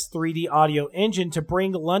Tempest 3D audio engine to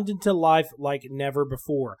bring London to life like never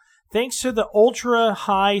before. Thanks to the ultra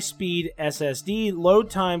high-speed SSD, load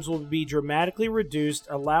times will be dramatically reduced,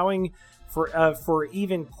 allowing for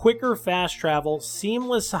even quicker fast travel,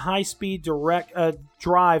 seamless high-speed direct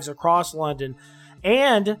drives across London,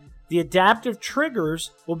 and the adaptive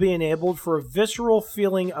triggers will be enabled for a visceral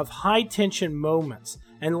feeling of high-tension moments.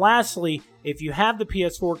 And lastly, if you have the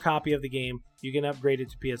PS4 copy of the game, you can upgrade it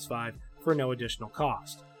to PS5 for no additional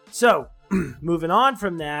cost. So, moving on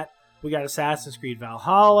from that, we got Assassin's Creed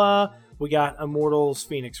Valhalla, we got Immortals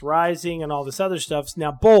Phoenix Rising, and all this other stuff.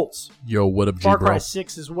 Now, Bolts. Yo, what up, G, Far bro? Cry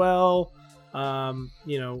 6 as well.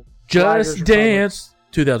 Just Dance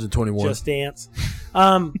 2021. Just Dance.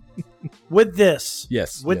 With this,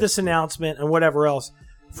 this announcement and whatever else,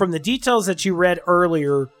 from the details that you read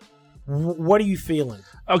earlier, what are you feeling?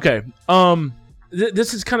 Okay.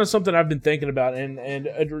 This is kind of something I've been thinking about, and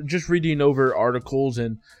just reading over articles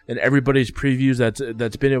and everybody's previews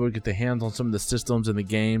that's been able to get their hands on some of the systems and the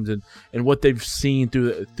games and what they've seen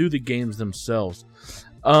through the games themselves.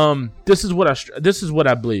 This is what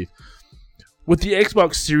I believe. With the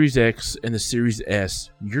Xbox Series X and the Series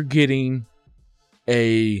S, you're getting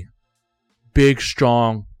a big,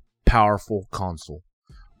 strong, powerful console.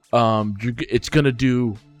 It's going to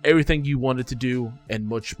do everything you want it to do and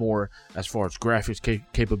much more as far as graphics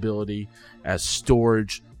capability, as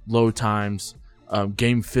storage, load times,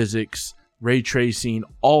 game physics, ray tracing,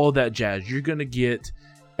 all of that jazz. You're going to get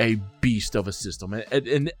a beast of a system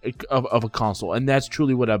and of a console, and that's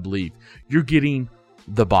truly what I believe. You're getting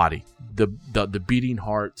the body, the beating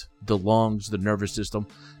heart, the lungs, the nervous system.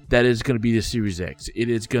 That is going to be the Series X.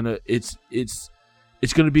 It's going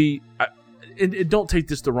to be. And don't take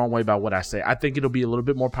this the wrong way by what I say. I think it'll be a little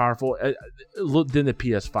bit more powerful than the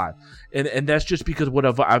PS5, and that's just because what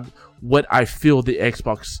I feel the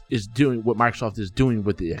Xbox is doing, what Microsoft is doing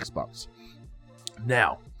with the Xbox.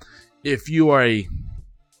 Now, if you are a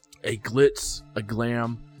glitz, a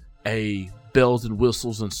glam, a bells and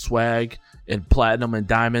whistles and swag and platinum and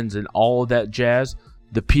diamonds and all of that jazz,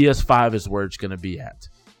 the PS5 is where it's going to be at.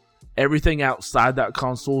 Everything outside that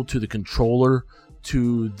console, to the controller,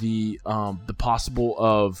 to the possible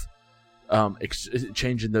of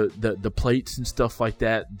changing the plates and stuff like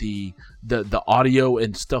that, the audio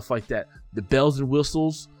and stuff like that, the bells and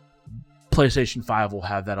whistles, PlayStation 5 will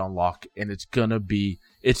have that on lock, and it's gonna be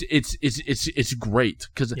it's great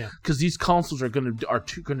because these consoles are gonna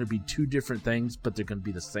be two different things, but they're gonna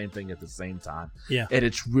be the same thing at the same time. Yeah, and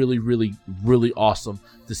it's really, really, really awesome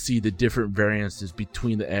to see the different variances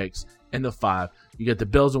between the X and the 5. You got the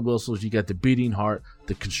bells and whistles, you got the beating heart,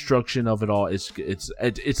 the construction of it all. It's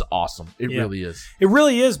awesome. It really is. It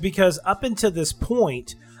really is, because up until this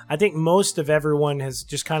point, I think most of everyone has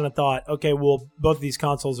just kind of thought, okay, well, both of these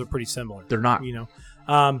consoles are pretty similar. They're not. Okay,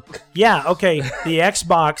 the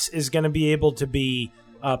Xbox is going to be able to be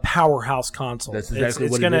a powerhouse console. That's exactly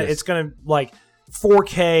what it is. It's going to, like,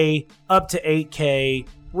 4K up to 8K,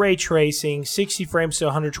 ray tracing, 60 frames to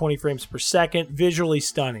 120 frames per second, visually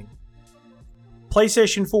stunning.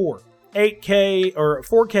 PlayStation 4, 8K or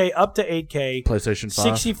 4K up to 8K. PlayStation 5.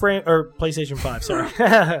 60 frame or PlayStation 5, sorry.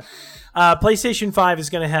 PlayStation 5 is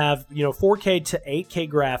going to have, 4K to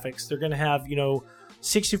 8K graphics. They're going to have,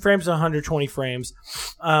 60 frames to 120 frames.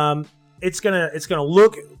 It's going to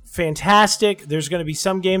look fantastic. There's going to be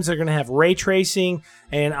some games that are going to have ray tracing,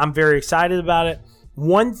 and I'm very excited about it.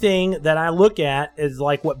 One thing that I look at is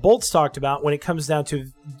like what Bolt's talked about when it comes down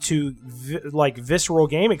to visceral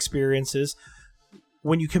game experiences.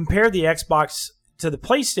 When you compare the Xbox to the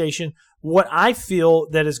PlayStation, what I feel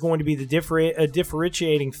that is going to be the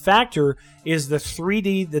differentiating factor is the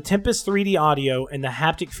Tempest 3D audio and the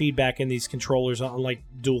haptic feedback in these controllers on like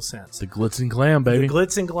DualSense. The glitz and glam, baby. The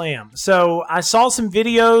glitz and glam. So I saw some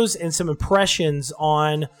videos and some impressions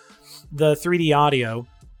on the 3D audio,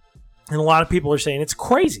 and a lot of people are saying it's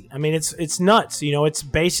crazy. I mean, it's nuts. You know, it's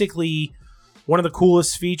basically one of the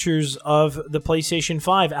coolest features of the PlayStation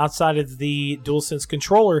 5 outside of the DualSense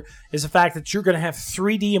controller is the fact that you're going to have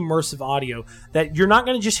 3D immersive audio, that you're not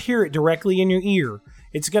going to just hear it directly in your ear.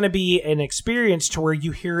 It's going to be an experience to where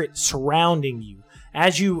you hear it surrounding you.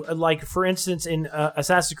 As you, like, for instance, in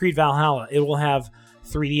Assassin's Creed Valhalla, it will have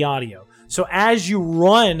 3D audio. So as you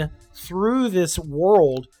run through this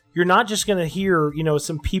world, you're not just going to hear, you know,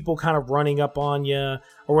 some people kind of running up on you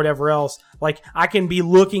or whatever else. Like, I can be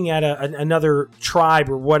looking at another tribe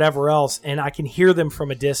or whatever else, and I can hear them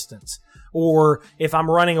from a distance. Or if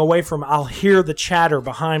I'm running away from, I'll hear the chatter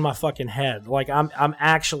behind my fucking head. Like, I'm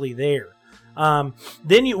actually there.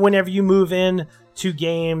 Then whenever you move in to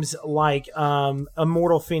games like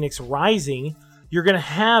Immortal Phoenix Rising, you're going to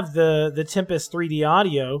have the Tempest 3D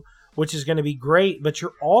audio, which is going to be great, but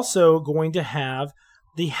you're also going to have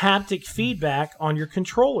the haptic feedback on your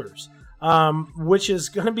controllers, which is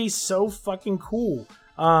going to be so fucking cool.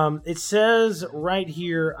 It says right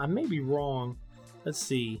here, I may be wrong. Let's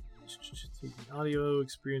see. Audio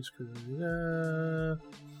experience.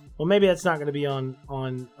 Well, maybe that's not going to be on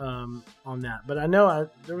that. But I know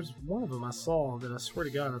there was one of them I saw that I swear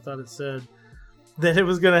to God I thought it said that it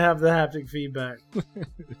was going to have the haptic feedback.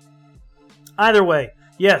 Either way,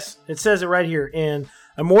 yes, it says it right here. In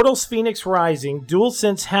Immortals Phoenix Rising,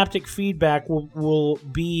 DualSense haptic feedback will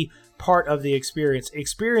be part of the experience.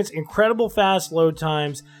 Experience incredible fast load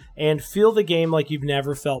times and feel the game like you've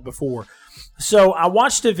never felt before. So I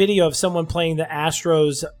watched a video of someone playing the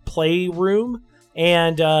Astros Playroom,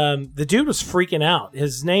 and the dude was freaking out.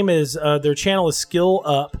 His name is, their channel is Skill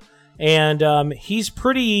Up, and he's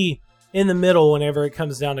pretty in the middle whenever it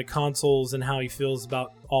comes down to consoles and how he feels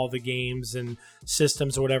about all the games and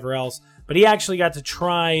systems or whatever else. But he actually got to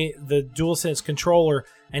try the DualSense controller,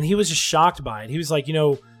 and he was just shocked by it. He was like, you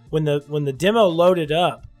know, when the demo loaded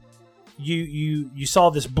up, you saw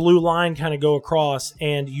this blue line kind of go across,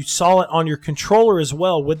 and you saw it on your controller as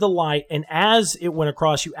well with the light. And as it went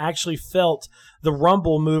across, you actually felt the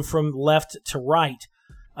rumble move from left to right.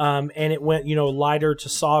 And it went, you know, lighter to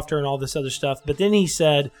softer and all this other stuff. But then he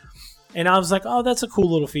said, and I was like, oh, that's a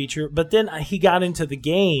cool little feature. But then he got into the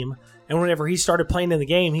game, and whenever he started playing in the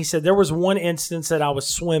game, he said there was one instance that I was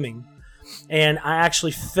swimming, and I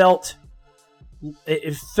actually felt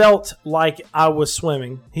like I was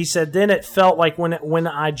swimming. He said then it felt like when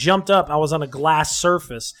I jumped up, I was on a glass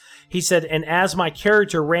surface. He said, and as my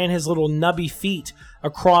character ran his little nubby feet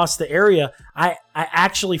across the area, I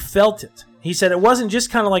actually felt it. He said it wasn't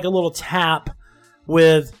just kind of like a little tap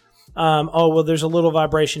with, there's a little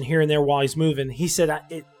vibration here and there while he's moving. He said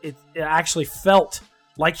it actually felt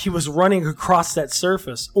like he was running across that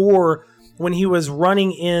surface. Or when he was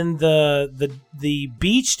running in the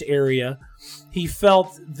beached area, he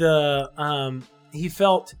felt the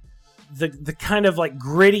kind of like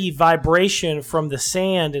gritty vibration from the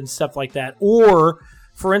sand and stuff like that. Or,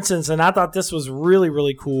 for instance, and I thought this was really,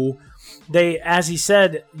 really cool, as he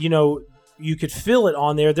said, you know, you could feel it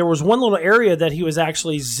on there. There was one little area that he was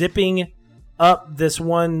actually zipping up this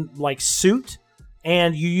one like suit,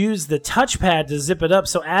 and you use the touchpad to zip it up.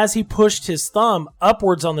 So as he pushed his thumb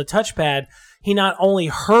upwards on the touchpad, he not only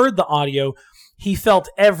heard the audio, he felt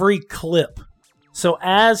every clip. So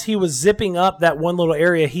as he was zipping up that one little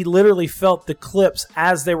area, he literally felt the clips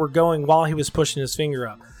as they were going while he was pushing his finger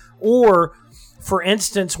up. Or, for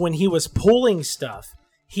instance, when he was pulling stuff,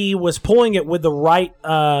 he was pulling it with the right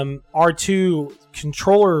R2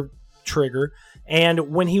 controller trigger,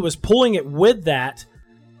 and when he was pulling it with that,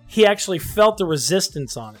 he actually felt the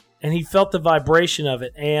resistance on it, and he felt the vibration of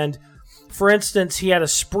it. And, for instance, he had a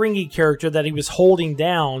springy character that he was holding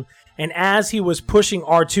down, and as he was pushing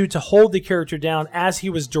R2 to hold the character down, as he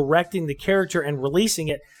was directing the character and releasing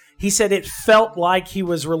it, he said it felt like he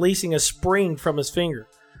was releasing a spring from his finger,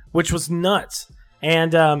 which was nuts.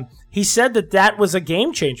 And he said that was a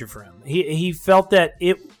game changer for him. He felt that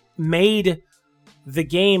it made the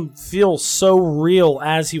game feel so real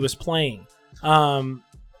as he was playing. Go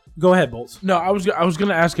ahead, Bolts. No, I was going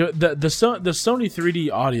to ask you, the Sony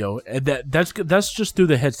 3D audio, that's just through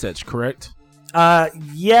the headsets, correct?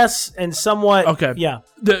 Yes, and somewhat. Okay. Yeah.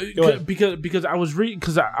 Because I was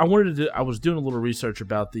I was doing a little research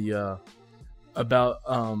about the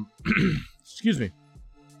excuse me.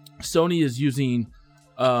 Sony is using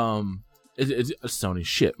It's Sony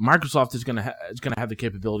shit. Microsoft is gonna have the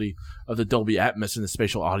capability of the Dolby Atmos and the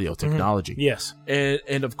spatial audio technology. Yes,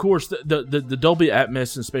 and of course the Dolby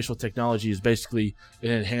Atmos and spatial technology is basically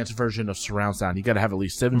an enhanced version of surround sound. You got to have at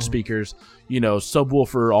least 7 speakers,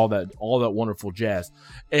 subwoofer, all that wonderful jazz.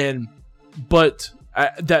 But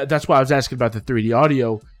that's why I was asking about the 3D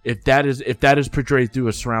audio. If that is portrayed through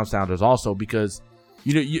a surround sound as also, because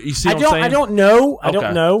you see what I'm saying? I don't know. I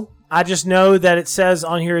don't know. I just know that it says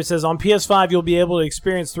on here, on PS5 you'll be able to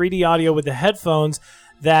experience 3D audio with the headphones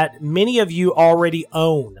that many of you already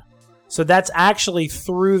own. So that's actually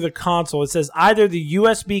through the console. It says either the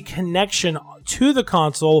USB connection to the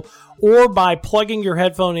console or by plugging your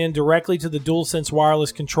headphone in directly to the DualSense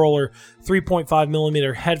wireless controller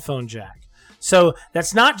 3.5mm headphone jack. So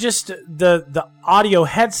that's not just the audio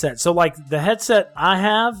headset. So like the headset I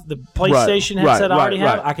have, the PlayStation headset I already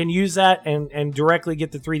have, I can use that and directly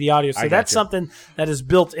get the 3D audio. So that's something that is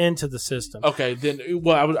built into the system. Okay, then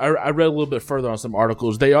I read a little bit further on some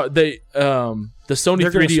articles. The Sony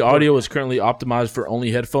 3D audio is currently optimized for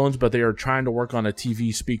only headphones, but they are trying to work on a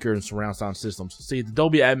TV speaker and surround sound systems. See, the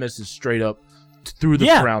Dolby Atmos is straight up through the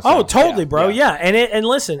surround sound. Oh, totally, bro. Yeah. And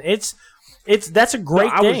listen, that's a great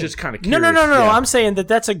thing. I was just kind of curious. No. I'm saying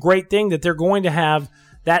that's a great thing that they're going to have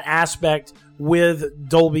that aspect with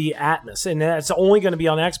Dolby Atmos, and that's only going to be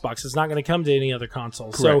on Xbox. It's not going to come to any other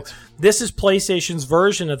console. Correct. So this is PlayStation's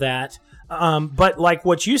version of that. But like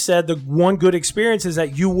what you said, the one good experience is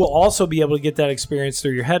that you will also be able to get that experience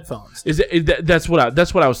through your headphones. That's what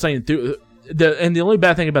I was saying. And the only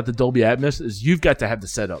bad thing about the Dolby Atmos is you've got to have the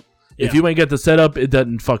setup. If you ain't got the setup, it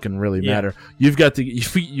doesn't fucking really matter. You've got to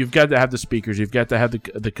have the speakers. You've got to have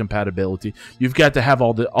the compatibility. You've got to have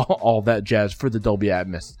all that jazz for the Dolby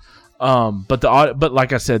Atmos. But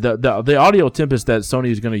like I said, the Audio Tempest that Sony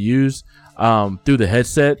is going to use through the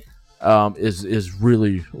headset is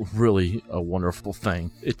really, really a wonderful thing.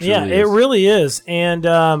 It really is. And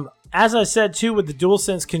as I said too, with the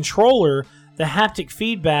DualSense controller, the haptic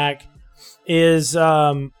feedback is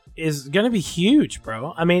going to be huge,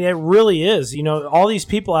 bro. I mean, it really is. All these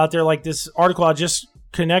people out there, like this article I just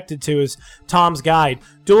connected to is Tom's Guide.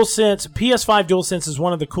 PS5 DualSense is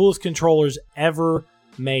one of the coolest controllers ever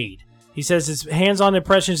made. He says his hands-on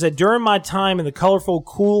impressions that during my time in the colorful,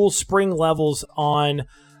 cool spring levels on,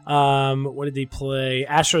 what did he play?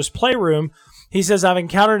 Astro's Playroom. He says, I've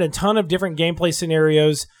encountered a ton of different gameplay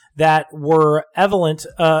scenarios that were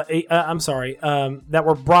that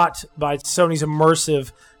were brought by Sony's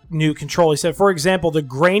immersive new control. He said, for example, the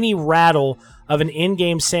grainy rattle of an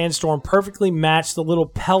in-game sandstorm perfectly matched the little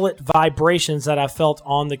pellet vibrations that I felt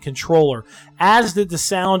on the controller, as did the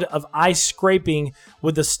sound of ice scraping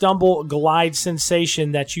with the stumble glide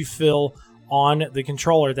sensation that you feel on the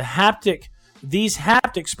controller. These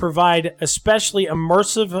haptics provide especially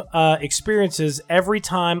immersive experiences every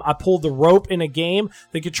time I pulled the rope in a game.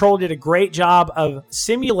 The controller did a great job of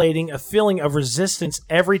simulating a feeling of resistance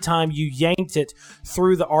every time you yanked it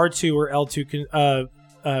through the R2 or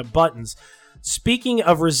L2 buttons. Speaking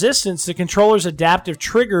of resistance, the controller's adaptive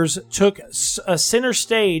triggers took a center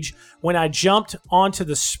stage when I jumped onto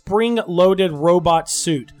the spring-loaded robot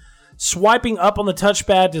suit. Swiping up on the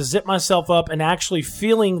touchpad to zip myself up and actually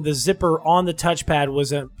feeling the zipper on the touchpad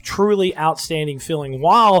was a truly outstanding feeling.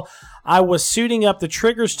 While I was suiting up, the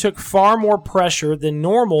triggers took far more pressure than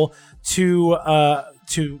normal to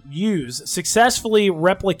use, successfully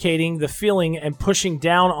replicating the feeling and pushing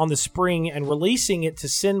down on the spring and releasing it to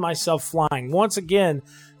send myself flying. Once again,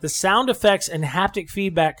 the sound effects and haptic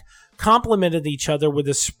feedback complemented each other with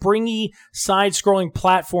a springy side-scrolling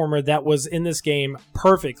platformer that was in this game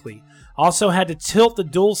perfectly. Also had to tilt the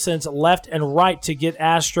DualSense left and right to get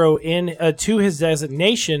Astro in to his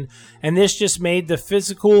designation, and this just made the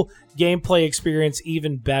physical gameplay experience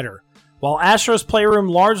even better. While Astro's Playroom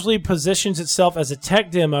largely positions itself as a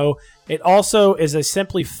tech demo, it also is a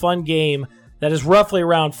simply fun game that is roughly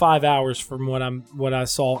around 5 hours from what I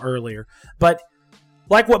saw earlier. But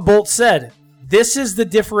like what Bolt said, this is the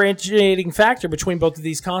differentiating factor between both of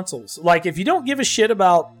these consoles. Like, if you don't give a shit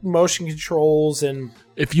about motion controls and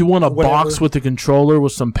if you want a box with a controller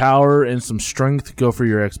with some power and some strength, go for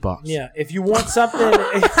your Xbox. Yeah, if you want something,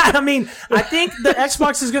 I mean, I think the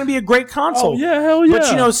Xbox is going to be a great console. Oh yeah, hell yeah! But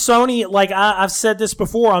Sony, like I've said this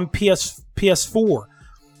before on PS4,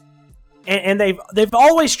 and they've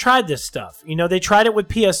always tried this stuff. They tried it with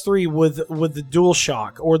PS3 with the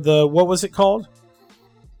DualShock or the, what was it called?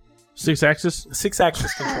 Six-axis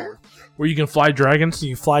controller. Where you can fly dragons?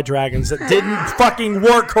 You fly dragons that didn't fucking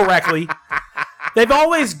work correctly. They've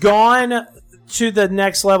always gone to the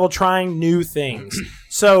next level trying new things.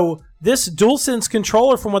 So this DualSense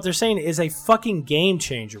controller, from what they're saying, is a fucking game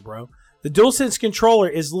changer, bro. The DualSense controller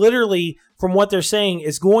is literally, from what they're saying,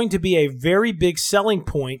 is going to be a very big selling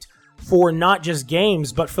point for not just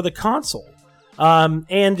games, but for the console.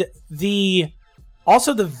 And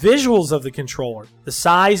also the visuals of the controller. The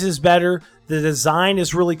size is better. The design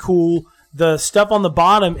is really cool. The stuff on the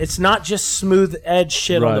bottom, it's not just smooth edge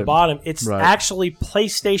shit on the bottom. It's actually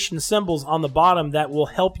PlayStation symbols on the bottom that will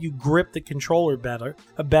help you grip the controller better.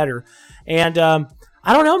 And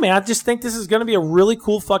I don't know, man. I just think this is going to be a really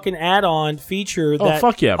cool fucking add-on feature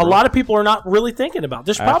that a lot of people are not really thinking about.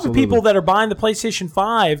 There's probably people that are buying the PlayStation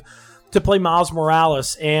 5 to play Miles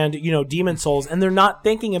Morales and, Demon Souls, and they're not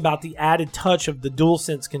thinking about the added touch of the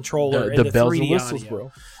DualSense controller and the bells 3D and whistles, audio.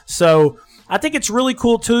 bro. So I think it's really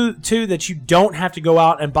cool too that you don't have to go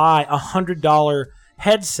out and buy a $100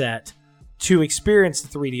 headset to experience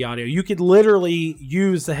the 3D audio. You could literally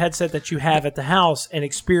use the headset that you have at the house and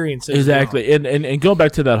experience it. Exactly. And going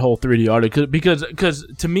back to that whole 3D audio, because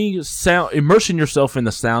to me, immersing yourself in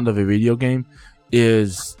the sound of a video game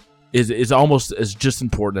is almost as just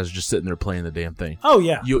important as just sitting there playing the damn thing. Oh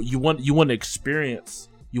yeah. You want to experience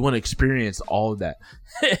all of that.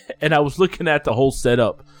 And I was looking at the whole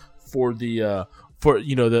setup for the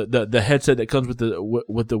the headset that comes with the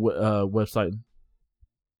website.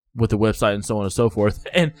 With the website and so on and so forth,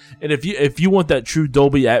 and if you want that true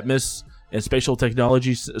Dolby Atmos and spatial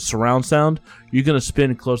technology surround sound, you're gonna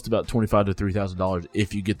spend close to about $2,500 to $3,000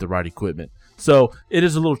 if you get the right equipment. So it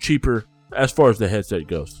is a little cheaper as far as the headset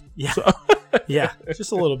goes. Yeah, yeah,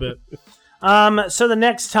 just a little bit. So the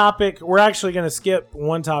next topic, we're actually gonna skip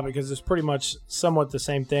one topic because it's pretty much somewhat the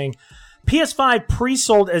same thing. PS5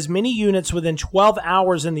 pre-sold as many units within 12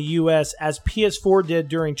 hours in the U.S. as PS4 did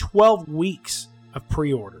during 12 weeks of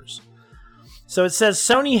pre-orders. So it says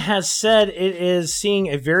Sony has said it is seeing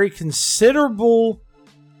a very considerable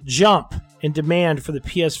jump in demand for the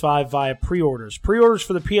PS5 via pre-orders. Pre-orders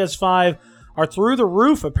for the PS5 are through the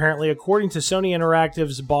roof, apparently, according to Sony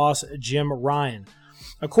Interactive's boss, Jim Ryan.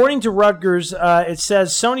 According to Rutgers, it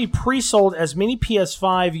says Sony pre-sold as many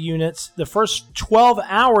PS5 units the first 12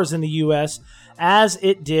 hours in the U.S. as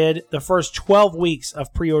it did the first 12 weeks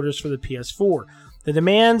of pre-orders for the PS4. The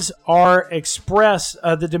demands are expressed.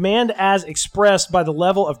 The demand, as expressed by the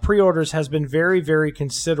level of pre-orders, has been very, very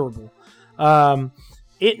considerable.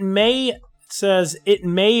 It may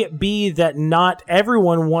be that not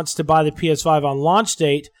everyone wants to buy the PS5 on launch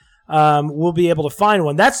date. Will be able to find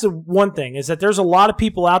one. That's the one thing, is that there's a lot of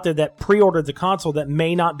people out there that pre-ordered the console that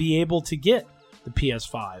may not be able to get the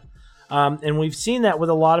PS5, and we've seen that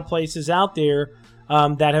with a lot of places out there.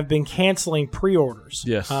 That have been canceling pre-orders.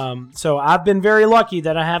 Yes. So I've been very lucky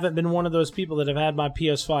that I haven't been one of those people that have had my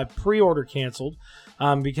PS5 pre-order canceled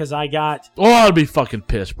because I got... Oh, I'd be fucking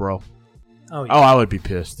pissed, bro. Oh, yeah. I would be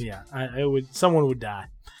pissed. Yeah, someone would die.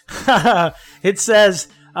 It says,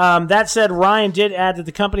 that said, Ryan did add that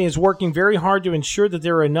the company is working very hard to ensure that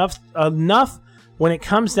there are enough when it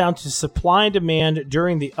comes down to supply and demand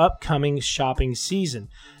during the upcoming shopping season.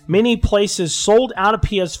 Many places sold out of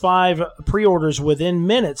PS5 pre-orders within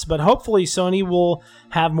minutes, but hopefully Sony will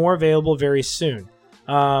have more available very soon.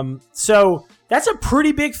 So that's a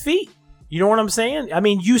pretty big feat. You know what I'm saying? I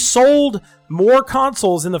mean, you sold more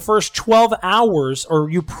consoles in the first 12 hours, or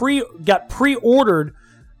you got pre-ordered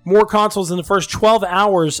more consoles in the first 12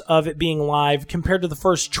 hours of it being live compared to the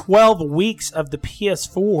first 12 weeks of the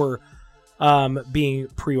PS4 being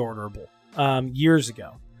pre-orderable years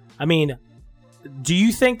ago. I mean, do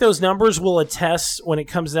you think those numbers will attest when it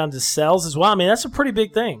comes down to sales as well? I mean, that's a pretty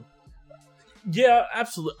big thing. Yeah,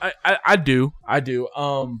 absolutely. I do.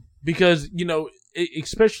 Because,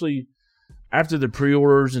 especially after the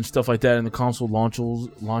pre-orders and stuff like that and the console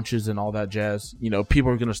launches and all that jazz, people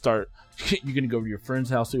are going to start, you're going to go to your friend's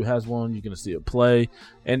house who has one, you're going to see it play.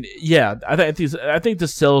 And yeah, I think the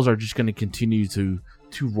sales are just going to continue to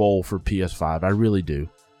roll for PS5. I really do.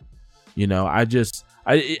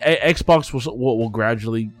 Xbox will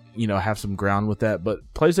gradually, have some ground with that, but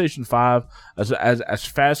PlayStation 5, as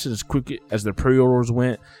fast and as quick as the pre-orders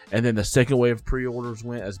went, and then the second wave of pre-orders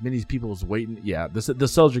went, as many people as waiting, yeah, the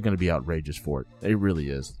sales are going to be outrageous for it. It really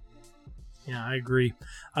is. Yeah, I agree.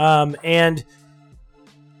 And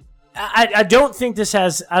I don't think this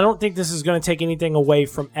is going to take anything away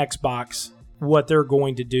from Xbox, what they're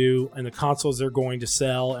going to do and the consoles they're going to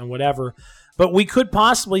sell and whatever. But we could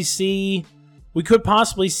possibly see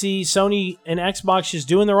Sony and Xbox just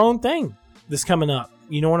doing their own thing this coming up.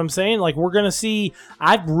 You know what I'm saying? Like, we're going to see,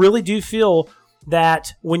 I really do feel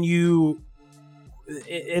that in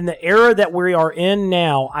the era that we are in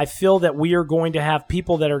now, I feel that we are going to have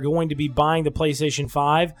people that are going to be buying the PlayStation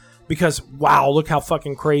 5 because, wow, look how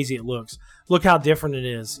fucking crazy it looks. look how different it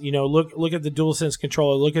is. You know, look at the DualSense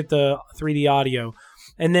controller, look at the 3D audio.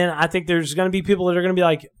 And then I think there's going to be people that are going to be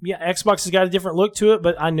like, yeah, Xbox has got a different look to it,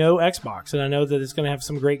 but I know Xbox, and I know that it's going to have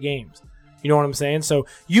some great games. You know what I'm saying? So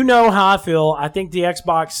you know how I feel. I think the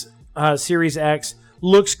Xbox Series X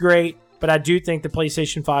looks great, but I do think the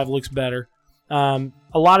PlayStation 5 looks better.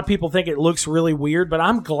 A lot of people think it looks really weird, but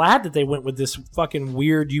I'm glad that they went with this fucking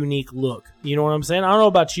weird, unique look. You know what I'm saying? I don't know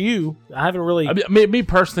about you. I haven't really... I mean, me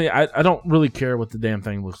personally, I don't really care what the damn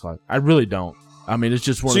thing looks like. I really don't. I mean, it's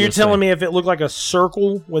just one. So you're telling me if it looked like a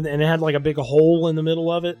circle and it had like a big hole in the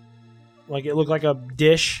middle of it, like it looked like a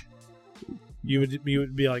dish, you would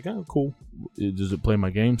be like, oh, cool. Does it play my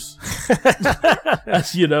games?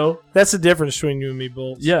 You know, that's the difference between you and me,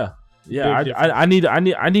 Bolts. Yeah. I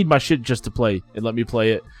need my shit just to play and let me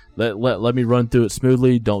play it. Let me run through it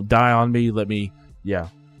smoothly. Don't die on me.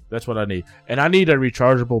 That's what I need. And I need a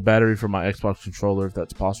rechargeable battery for my Xbox controller if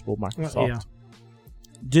that's possible. Microsoft. Yeah.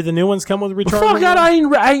 Do the new ones come with a rechargeable? Fuck out!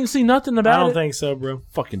 I ain't seen nothing about it. I don't think so, bro.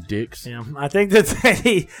 Fucking dicks. Yeah, I think that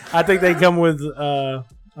they come with. I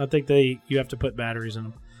think you have to put batteries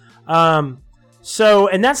in them. So,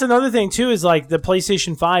 and that's another thing too is like the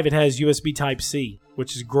PlayStation 5. It has USB Type C,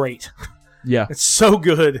 which is great. Yeah, it's so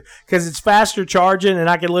good because it's faster charging, and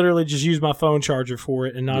I could literally just use my phone charger for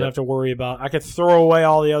it and not have to worry about. I could throw away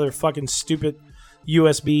all the other fucking stupid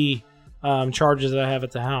USB chargers that I have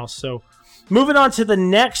at the house. So. Moving on to the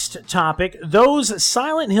next topic, those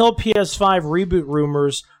Silent Hill PS5 reboot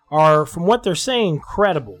rumors are, from what they're saying,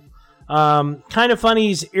 credible. Kind of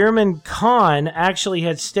Funny's Irman Khan actually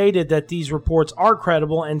had stated that these reports are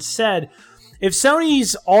credible and said, if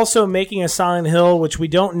Sony's also making a Silent Hill, which we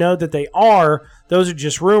don't know that they are, those are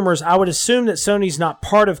just rumors, I would assume that Sony's not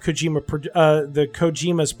part of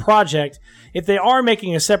Kojima's project. If they are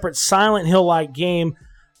making a separate Silent Hill-like game,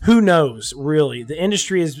 who knows, really? The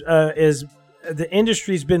industry the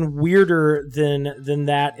industry's been weirder than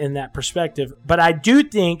that in that perspective. But I do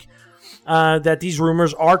think that these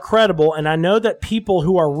rumors are credible, and I know that people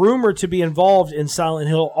who are rumored to be involved in Silent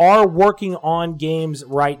Hill are working on games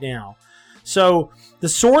right now. So the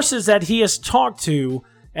sources that he has talked to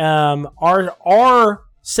are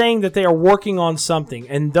saying that they are working on something,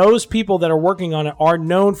 and those people that are working on it are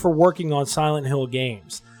known for working on Silent Hill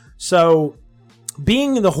games. So,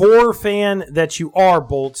 being the horror fan that you are,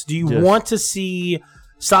 Bolts, do you want to see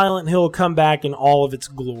Silent Hill come back in all of its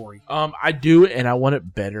glory? I do, and I want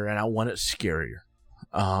it better, and I want it scarier.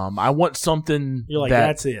 I want something. You're like,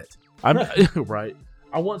 that's it. I'm right.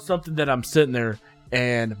 I want something that I'm sitting there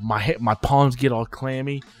and my palms get all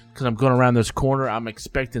clammy because I'm going around this corner. I'm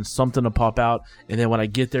expecting something to pop out, and then when I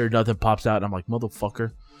get there, nothing pops out, and I'm like,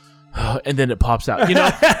 motherfucker. And then it pops out. You know,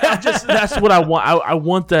 that's what I want. I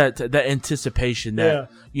want that anticipation that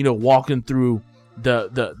walking through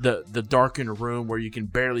the darkened room where you can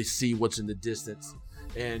barely see what's in the distance,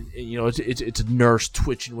 and it's a nurse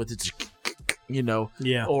twitching with its,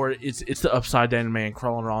 or it's the upside down man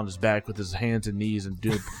crawling around his back with his hands and knees and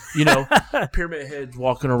doing, Pyramid Head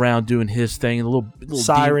walking around doing his thing, a little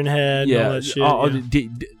Siren Head, and all that shit.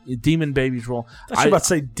 Demon babies roll. I was about to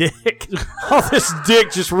say dick. All this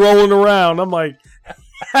dick just rolling around. I'm like,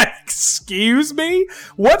 excuse me?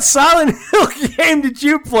 What Silent Hill game did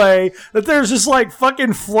you play that there's just like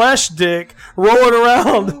fucking flesh dick rolling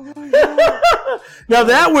around? Now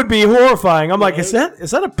that would be horrifying. I'm like, is that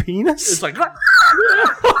a penis? It's like, but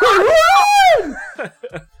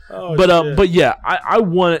yeah, I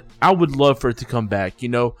would love for it to come back.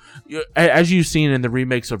 As you've seen in the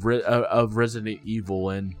remakes of Resident Evil,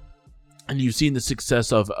 and you've seen the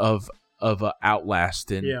success of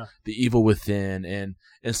Outlast and The Evil Within, and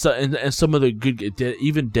some of the good,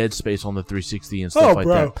 even Dead Space on the 360 and stuff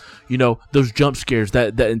that. Those jump scares,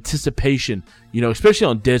 that anticipation. Especially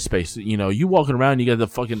on Dead Space. You walking around, you got the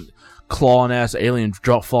fucking clawing ass alien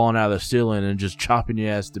falling out of the ceiling and just chopping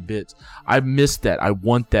your ass to bits. I miss that. I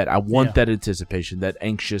want that. I want that anticipation, that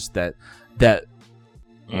anxious, that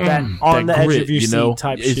on the grit, edge of your seat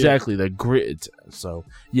type shit. Exactly, the grit. So,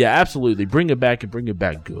 yeah, absolutely. Bring it back and bring it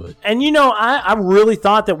back good. And, I really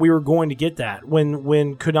thought that we were going to get that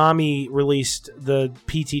when Konami released the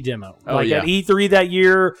PT demo. At E3 that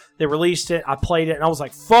year, they released it. I played it, and I was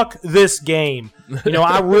like, fuck this game.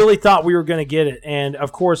 I really thought we were going to get it. And,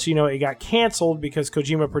 of course, it got canceled because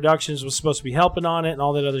Kojima Productions was supposed to be helping on it and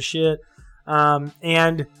all that other shit.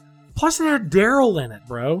 And plus it had Daryl in it,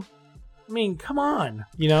 bro. I mean, come on,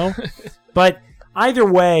 But either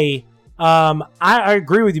way, I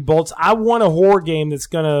agree with you, Bolts. I want a horror game that's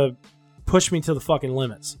going to push me to the fucking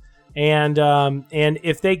limits. And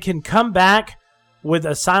if they can come back with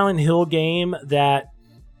a Silent Hill game that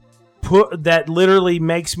that literally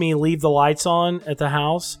makes me leave the lights on at the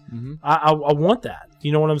house. Mm-hmm. I want that.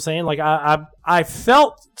 You know what I'm saying? Like I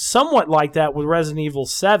felt somewhat like that with Resident Evil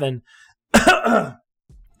 7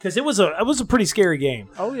 because it was a pretty scary game.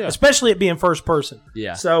 Oh yeah, especially it being first person.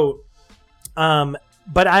 Yeah. So,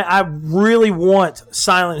 but I really want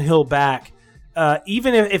Silent Hill back.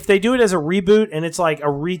 Even if they do it as a reboot and it's like a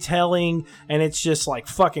retelling and it's just like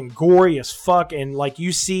fucking gory as fuck and like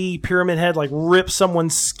you see Pyramid Head like rip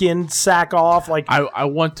someone's skin sack off, like I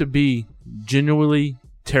want to be genuinely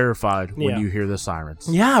terrified when Yeah. you hear the sirens.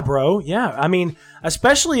 yeah, bro, yeah. I mean,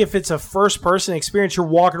 especially if it's a first person experience, you're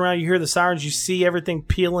walking around, you hear the sirens, you see everything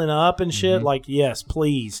peeling up and shit. Like, yes,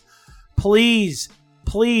 please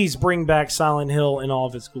bring back Silent Hill in all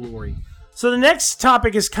of its glory. So the next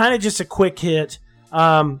topic is kind of just a quick hit,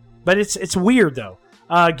 but it's weird though.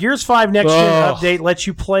 Gears 5 Next Gen update lets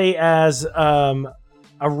you play as a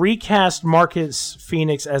recast Marcus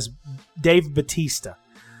Phoenix as Dave Bautista.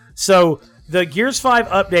 So the Gears 5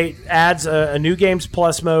 update adds a new Games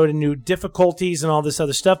Plus mode and new difficulties and all this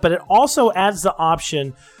other stuff, but it also adds the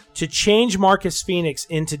option to change Marcus Phoenix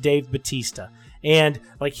into Dave Bautista. And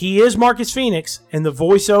like he is Marcus Phoenix, and the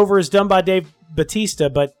voiceover is done by Dave Bautista,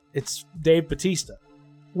 but it's Dave Bautista,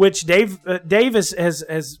 which Dave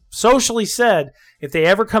has socially said if they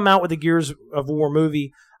ever come out with a Gears of War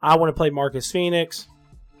movie, I want to play Marcus Phoenix.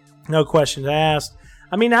 No questions asked.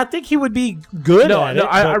 I mean, I think he would be good at it.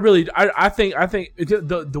 I think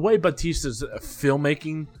the way Batista's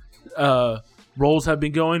filmmaking roles have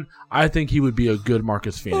been going, I think he would be a good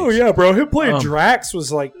Marcus Phoenix. Oh yeah, bro. Him playing Drax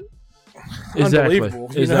was like unbelievable.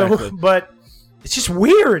 You know? But it's just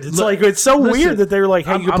weird. It's it's so weird that they're like,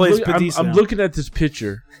 hey, you can play as Batista. I'm looking at this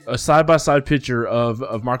picture, a side-by-side picture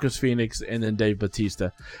of Marcus Phoenix and then Dave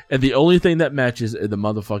Bautista, and the only thing that matches is the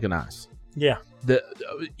motherfucking eyes. Yeah.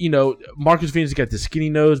 Marcus Phoenix has got this skinny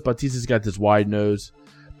nose, Bautista's got this wide nose.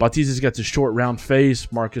 Bautista's got this short, round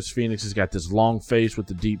face. Marcus Phoenix has got this long face with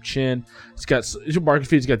the deep chin. Marcus Phoenix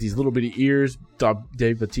has got these little bitty ears.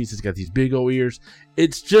 Dave Bautista's got these big old ears.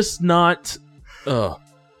 It's just not.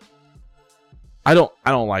 I don't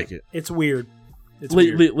like it. It's weird.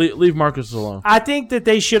 Leave Marcus alone. I think that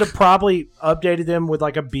they should have probably updated them with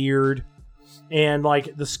like a beard and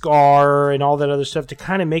like the scar and all that other stuff to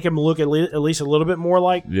kind of make him look at least a little bit more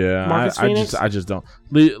like Marcus Phoenix. I just don't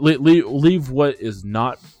leave what is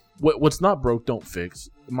not what's not broke. Don't fix.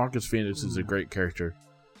 Marcus Phoenix is a great character.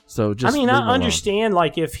 So just. I mean, I understand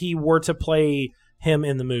like if he were to play him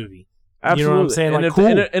in the movie. Absolutely. You know what I'm saying? And, like, cool.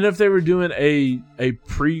 And if they were doing a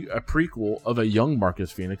prequel of a young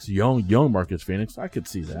Marcus Phoenix, young Marcus Phoenix, I could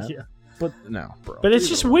see that. Yeah. But no, bro. But it's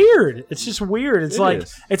just weird. It's just weird. It's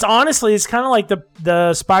it's honestly, it's kind of like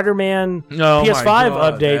the Spider-Man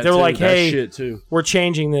PS5 update. They were like, hey, we're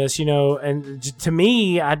changing this, and to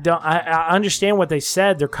me, I understand what they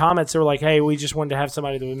said. Their comments, they were like, hey, we just wanted to have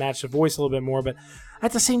somebody that would match the voice a little bit more. But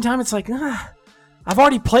at the same time, it's like, I've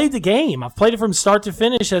already played the game. I've played it from start to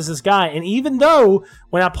finish as this guy. And even though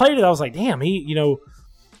when I played it, I was like, damn, he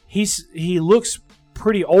looks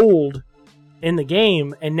pretty old in the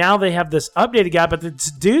game. And now they have this updated guy, but the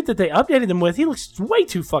dude that they updated him with, he looks way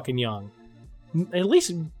too fucking young. At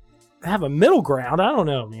least have a middle ground. I don't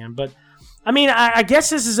know, man. But I mean, I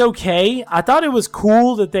guess this is okay. I thought it was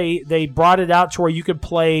cool that they brought it out to where you could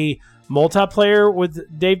play multiplayer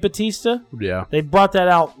with Dave Bautista. Yeah. They brought that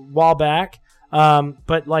out a while back.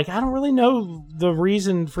 But like, I don't really know the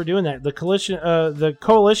reason for doing that. The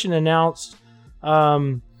coalition announced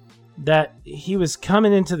that he was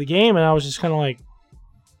coming into the game, and I was just kind of like,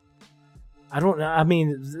 I don't know. I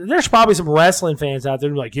mean, there's probably some wrestling fans out there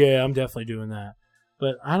who are like, yeah, I'm definitely doing that.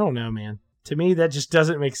 But I don't know, man. To me, that just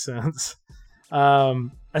doesn't make sense.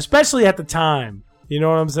 Especially at the time. You know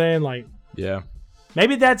what I'm saying? Like, yeah.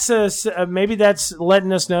 Maybe that's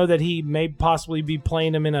letting us know that he may possibly be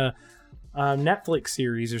playing him in a Netflix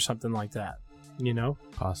series or something like that,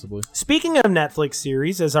 Possibly. Speaking of Netflix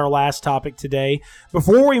series, as our last topic today,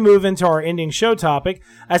 before we move into our ending show topic,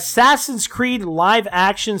 Assassin's Creed live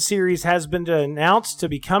action series has been announced to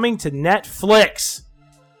be coming to Netflix.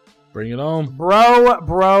 Bring it on. Bro.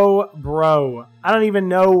 I don't even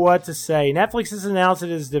know what to say. Netflix has announced it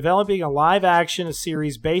is developing a live action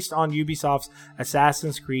series based on Ubisoft's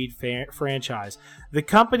Assassin's Creed franchise. The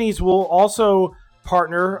companies will also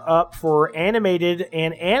partner up for animated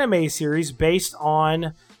and anime series based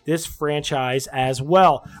on this franchise as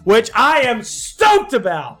well, which I am stoked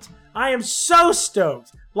about. I am so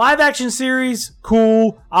stoked. Live action series,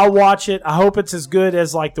 cool. I'll watch it. I hope it's as good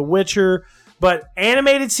as like The Witcher. But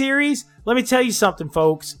animated series, let me tell you something,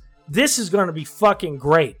 folks. This is going to be fucking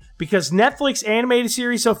great because Netflix animated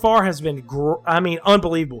series so far has been,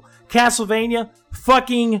 unbelievable. Castlevania,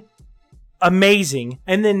 fucking amazing.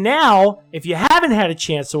 And then now, if you haven't had a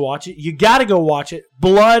chance to watch it, you got to go watch it.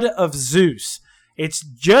 Blood of Zeus. It's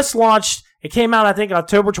just launched. It came out, I think,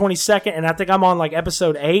 October 22nd, and I think I'm on like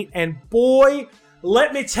episode 8. And boy,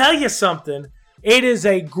 let me tell you something. It is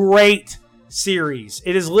a great series.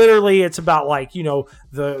 It is literally, it's about like,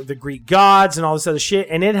 the Greek gods and all this other shit,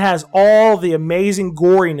 and it has all the amazing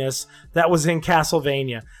goriness that was in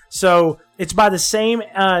Castlevania. So it's by the same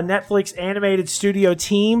Netflix animated studio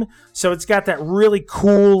team, so it's got that really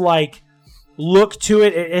cool like look to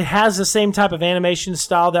it. It has the same type of animation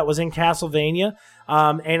style that was in Castlevania.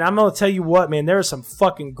 And I'm gonna tell you what, man, there's some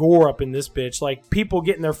fucking gore up in this bitch. Like people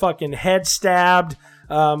getting their fucking head stabbed,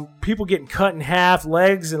 people getting cut in half,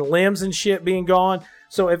 legs and limbs and shit being gone.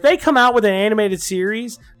 So if they come out with an animated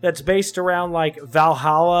series that's based around like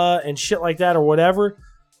Valhalla and shit like that or whatever,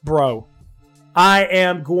 bro, I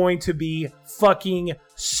am going to be fucking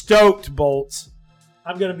stoked, Bolts.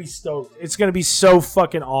 I'm going to be stoked. It's going to be so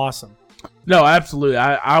fucking awesome. No, absolutely.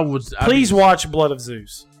 Please watch Blood of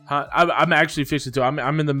Zeus. I'm actually fixing to.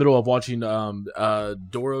 I'm in the middle of watching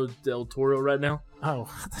Dora del Toro right now. Oh,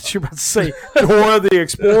 I thought you were about to say Dora the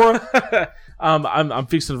Explorer. I'm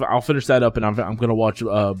fixing. I'll finish that up, and I'm gonna watch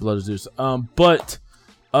Blood of Zeus. But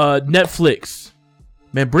Netflix,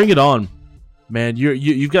 man, bring it on, man.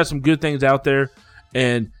 You've got some good things out there,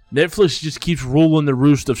 and Netflix just keeps ruling the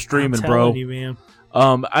roost of streaming, bro. You, man.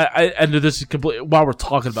 I know this is complete. While we're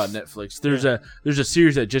talking about Netflix, there's a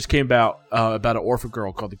series that just came out about an orphan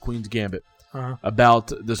girl called The Queen's Gambit.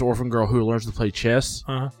 About this orphan girl who learns to play chess.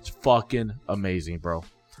 It's fucking amazing, bro.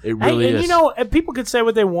 It really is. And people could say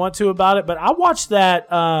what they want to about it, but I watched that.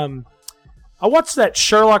 I watched that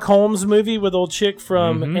Sherlock Holmes movie with old chick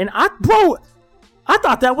from, and I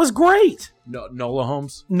thought that was great. Nola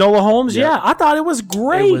Holmes. Nola Holmes, yeah. I thought it was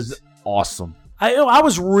great. It was awesome. I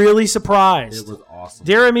was really surprised. It was awesome.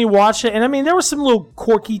 Jeremy watched it, and I mean, there were some little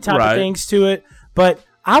quirky type of things to it, but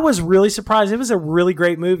I was really surprised. It was a really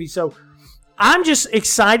great movie. So I'm just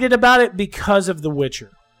excited about it because of The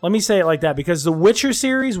Witcher. Let me say it like that, because The Witcher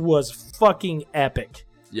series was fucking epic.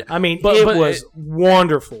 Yeah. I mean, it was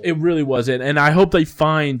wonderful. It really was. And I hope they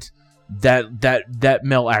find that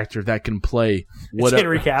male actor that can play whatever. It's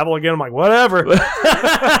Henry Cavill again. I'm like, whatever.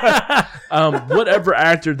 Whatever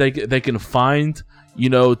actor they can find,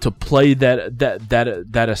 to play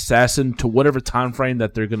that assassin to whatever time frame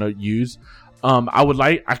that they're gonna use.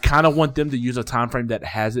 I kind of want them to use a time frame that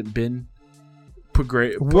hasn't been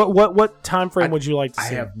What time frame would you like to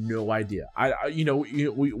see? I have no idea.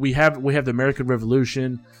 We have the American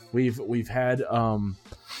Revolution. We've had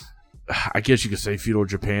I guess you could say feudal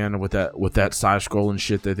Japan with that side scrolling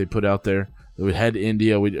shit that they put out there. We had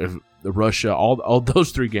India, Russia, all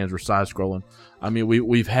those three games were side scrolling. I mean,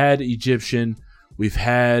 we've had Egyptian, we've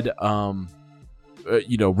had Roman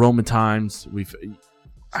times.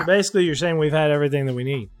 So basically, you're saying we've had everything that we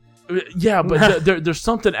need. Yeah, but there's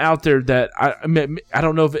something out there that I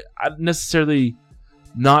don't know if it necessarily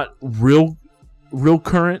not real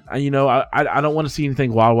current. I don't want to see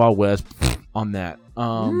anything Wild Wild West on that.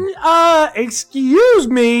 Excuse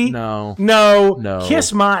me. No.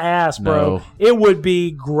 Kiss my ass, bro. No. It would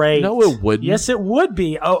be great. No, it wouldn't. Yes, it would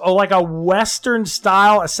be. Oh, like a Western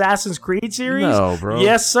style Assassin's Creed series? No, bro.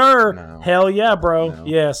 Yes, sir. No. Hell yeah, bro. No.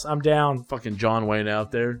 Yes, I'm down. Fucking John Wayne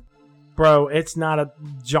out there. Bro, it's not a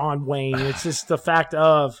John Wayne. It's just the fact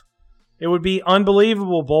of it would be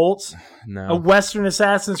unbelievable, Bolts. No. A Western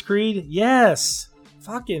Assassin's Creed? Yes.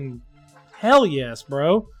 Fucking hell yes,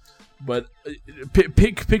 bro. But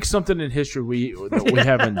pick something in history that we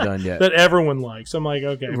haven't done yet. That everyone likes. I'm like,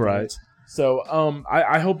 okay. Right. Bolts. So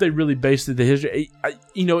I hope they really based the history.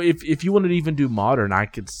 If you want to even do modern, I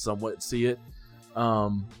could somewhat see it.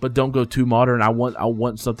 But don't go too modern. I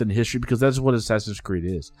want something in history, because that's what Assassin's Creed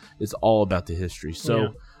is. It's all about the history.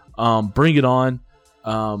 So, bring it on.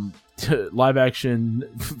 Live action,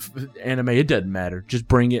 anime, it doesn't matter. Just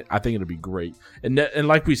bring it. I think it'll be great. And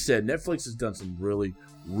like we said, Netflix has done some really,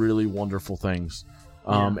 really wonderful things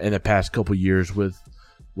in the past couple years with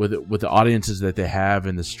the audiences that they have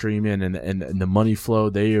and the streaming and the money flow.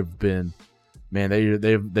 They have been. Man,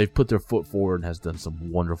 they've put their foot forward and has done some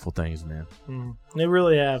wonderful things, man. They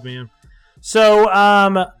really have, man. So,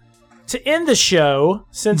 to end the show,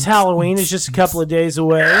 since Halloween is just a couple of days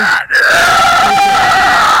away,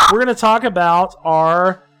 we're going to talk about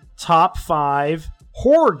our top 5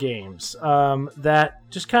 horror games that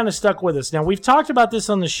just kind of stuck with us. Now, we've talked about this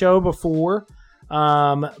on the show before,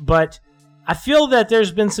 but I feel that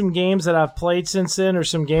there's been some games that I've played since then, or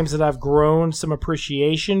some games that I've grown some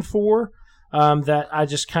appreciation for. that I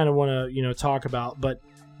just kind of want to talk about. But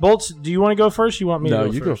Bolts, do you want to go first? You want me to go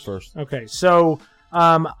first? No, you go first. Okay, so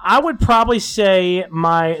I would probably say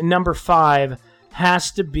my number 5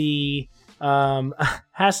 has to be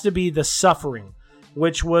The Suffering,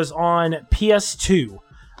 which was on PS2.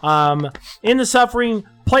 In The Suffering,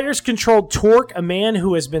 players controlled Torque, a man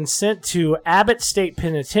who has been sent to Abbott State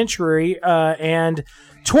Penitentiary, and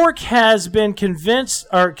Torque has been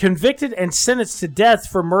convicted and sentenced to death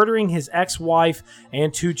for murdering his ex-wife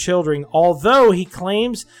and 2 children, although he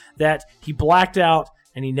claims that he blacked out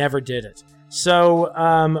and he never did it.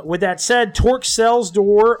 So, with that said, Torque's cell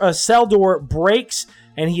door breaks,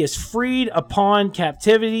 and he is freed upon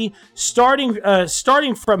captivity. Starting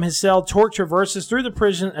from his cell, Torque traverses through the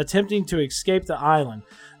prison, attempting to escape the island.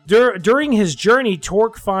 During his journey,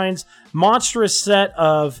 Torque finds monstrous set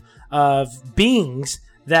of beings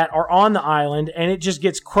that are on the island, and it just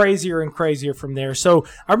gets crazier and crazier from there. So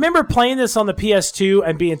I remember playing this on the PS2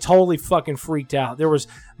 and being totally fucking freaked out. There was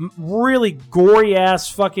really gory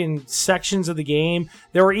ass fucking sections of the game.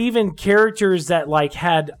 There were even characters that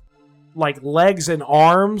had legs and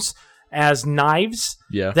arms as knives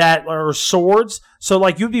that are swords. So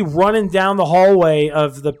you'd be running down the hallway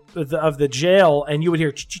of the jail, and you would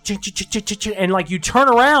hear and you turn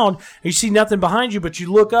around and you see nothing behind you, but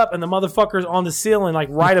you look up and the motherfucker's on the ceiling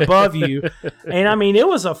right above you. And I mean, it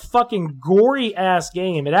was a fucking gory ass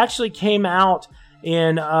game. It actually came out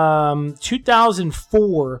in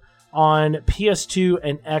 2004 on PS2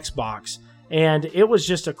 and Xbox. And it was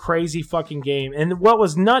just a crazy fucking game. And what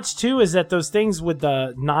was nuts, too, is that those things with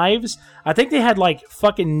the knives, I think they had,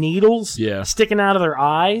 fucking needles sticking out of their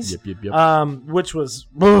eyes. Yep. Which was,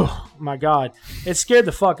 oh, my God. It scared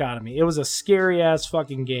the fuck out of me. It was a scary-ass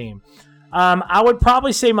fucking game. I would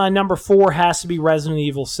probably say my number 4 has to be Resident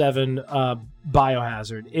Evil 7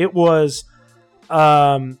 Biohazard. It was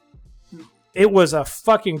a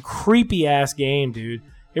fucking creepy-ass game, dude.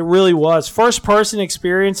 It really was. First-person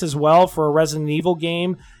experience as well for a Resident Evil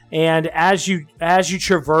game, and as you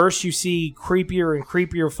traverse, you see creepier and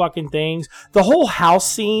creepier fucking things. The whole house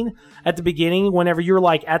scene at the beginning, whenever you're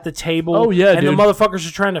at the table, and dude, the motherfuckers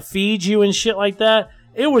are trying to feed you and shit like that,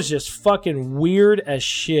 it was just fucking weird as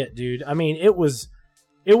shit, dude. I mean, it was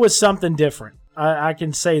something different. I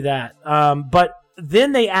can say that. But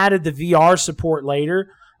then they added the VR support later.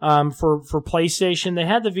 For PlayStation, they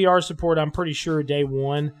had the VR support, I'm pretty sure, day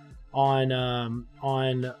one on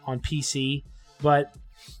PC, but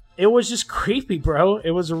it was just creepy, bro. It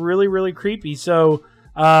was really, really creepy. So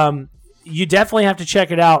you definitely have to check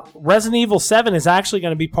it out. Resident Evil 7 is actually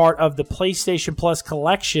going to be part of the PlayStation Plus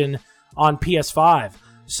collection on PS5.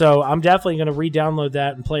 So I'm definitely going to re-download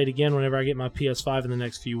that and play it again whenever I get my PS5 in the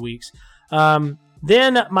next few weeks. Then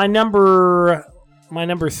my number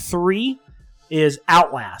 3 is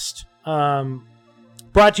Outlast.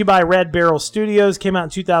 Brought to you by Red Barrel Studios, came out in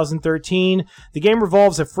 2013. The game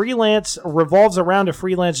revolves around a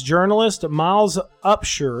freelance journalist, Miles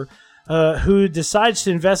Upshur, who decides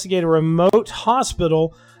to investigate a remote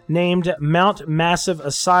hospital named Mount Massive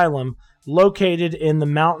Asylum, located in the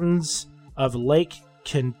mountains of Lake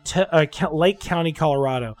County,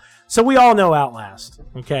 Colorado. So we all know Outlast,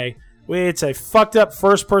 okay? It's a fucked up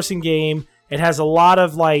first-person game. It has a lot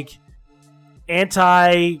of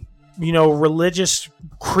religious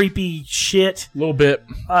creepy shit. A little bit.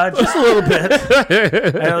 Just a little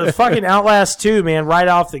bit. Fucking Outlast 2, man, right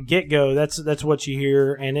off the get-go, that's what you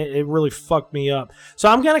hear, and it really fucked me up. So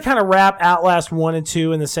I'm going to kind of wrap Outlast 1 and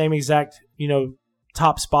 2 in the same exact,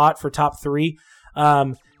 top spot for top 3.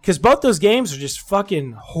 Because both those games are just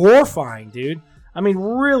fucking horrifying, dude. I mean,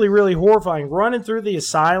 really, really horrifying. Running through the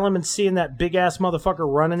asylum and seeing that big-ass motherfucker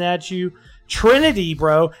running at you. Trinity,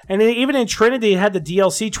 bro. And even in Trinity, it had the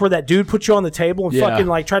DLC to where that dude put you on the table and fucking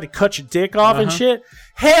tried to cut your dick off and shit.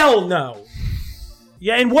 Hell no.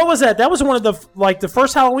 Yeah, and what was that? That was one of the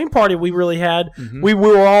first Halloween party we really had. Mm-hmm. We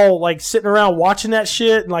were all sitting around watching that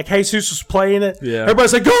shit, and Jesus was playing it. Yeah.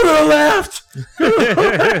 Everybody's like, go to the left! Go to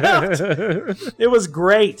the left! It was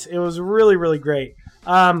great. It was really, really great.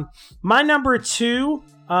 My number 2,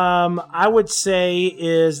 I would say,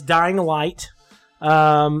 is Dying Light.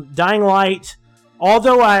 Dying Light,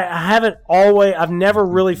 although I've never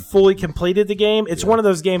really fully completed the game, it's one of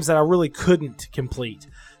those games that I really couldn't complete.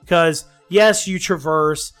 Because, yes, you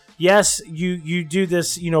traverse, yes, you do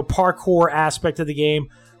this, parkour aspect of the game,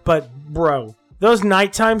 but, bro, those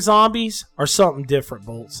nighttime zombies are something different,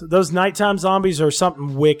 Bolts. Those nighttime zombies are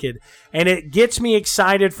something wicked, and it gets me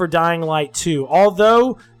excited for Dying Light 2.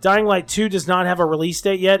 Although Dying Light 2 does not have a release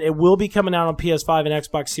date yet, it will be coming out on PS5 and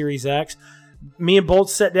Xbox Series X. Me and Bolt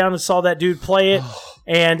sat down and saw that dude play it,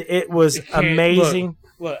 and it was amazing.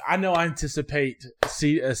 Look, I know I anticipate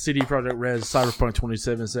CD Projekt Red's Cyberpunk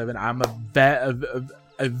 2077. I'm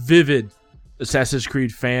a vivid Assassin's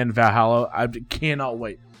Creed fan. Valhalla. I cannot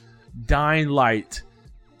wait. Dying Light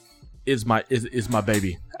is my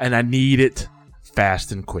baby, and I need it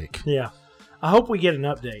fast and quick. Yeah. I hope we get an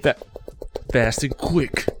update. Fast and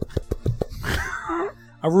quick.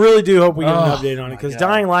 I really do hope we get an update on it, because God.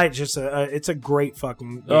 Dying Light just it's a great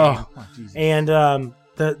fucking game. Oh, And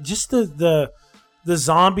the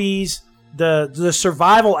zombies, the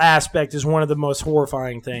survival aspect is one of the most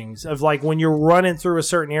horrifying things. Of like when you're running through a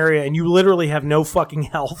certain area and you literally have no fucking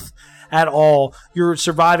health at all. You're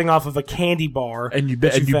surviving off of a candy bar, and you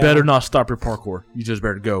found. better not stop your parkour. You just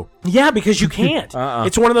better go. Yeah, because you can't.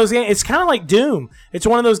 It's one of those games. It's kind of like Doom. It's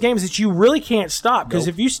one of those games that you really can't stop, because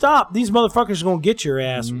if you stop, these motherfuckers are gonna get your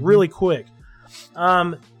ass really quick.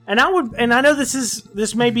 And I know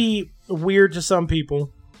this may be weird to some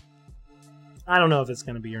people. I don't know if it's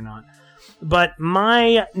gonna be or not. But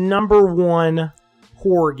my number one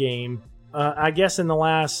horror game, I guess in the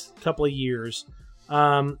last couple of years,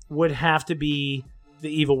 would have to be The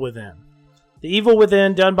Evil Within. The Evil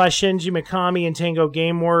Within, done by Shinji Mikami and Tango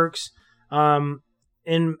Gameworks,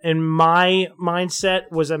 in my mindset,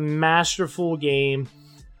 was a masterful game.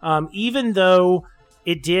 Even though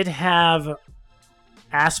it did have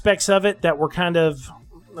aspects of it that were kind of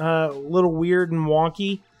a little weird and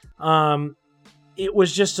wonky, it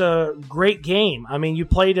was just a great game. I mean, you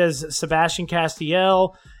played as Sebastian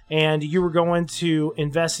Castiel, and you were going to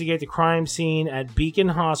investigate the crime scene at Beacon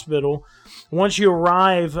Hospital. Once you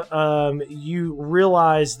arrive, you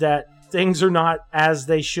realize that things are not as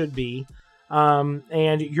they should be,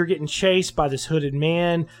 and you're getting chased by this hooded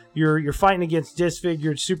man. You're fighting against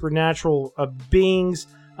disfigured supernatural beings.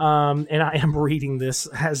 And I am reading this,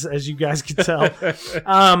 as you guys can tell.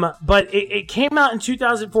 But it came out in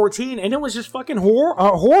 2014, and it was just fucking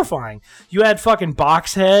horrifying. You had fucking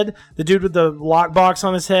Boxhead, the dude with the lockbox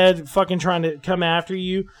on his head, fucking trying to come after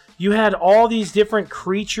you. You had all these different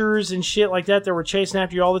creatures and shit like that were chasing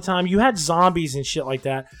after you all the time. You had zombies and shit like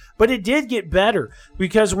that. But it did get better,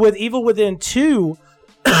 because with Evil Within 2,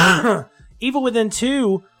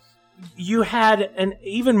 you had an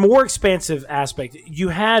even more expansive aspect. You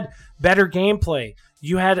had better gameplay.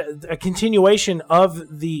 You had a continuation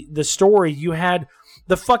of the story. You had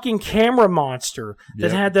the fucking camera monster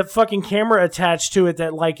that had the fucking camera attached to it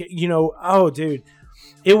that, like, you know, oh, dude,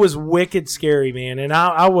 it was wicked scary, man. And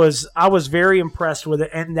I was very impressed with it.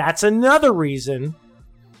 And that's another reason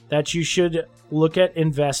that you should look at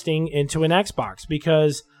investing into an Xbox,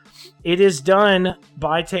 because it is done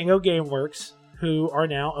by Tango Gameworks, who are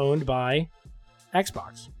now owned by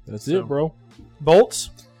Xbox. That's it, bro. Bolts.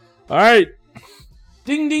 All right.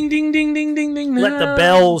 Ding, ding, ding, ding, ding, ding, ding. Let the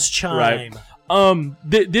bells chime. Right.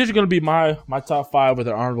 These are going to be my top 5 with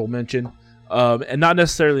an honorable mention, and not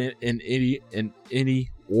necessarily in any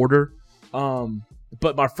order.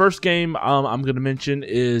 But my first game I'm going to mention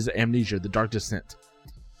is Amnesia: The Dark Descent.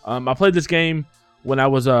 I played this game when I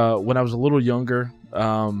was a little younger.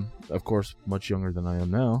 Of course, much younger than I am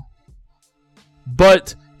now.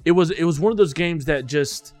 But it was one of those games that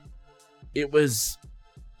just it was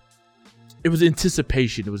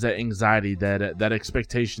anticipation. It was that anxiety, that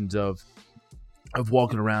expectations of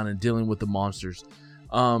walking around and dealing with the monsters.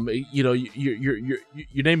 You know, your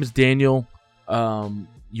name is Daniel.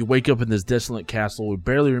 You wake up in this desolate castle. You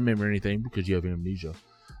barely remember anything because you have amnesia.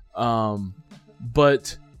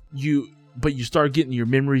 But you start getting your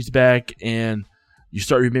memories back, and you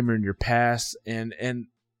start remembering your past, and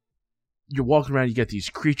you're walking around. You got these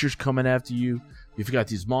creatures coming after you. You've got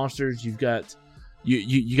these monsters. You've got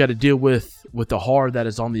you got to deal with the horror that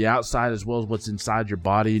is on the outside as well as what's inside your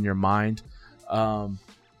body and your mind.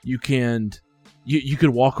 You can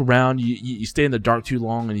walk around. You stay in the dark too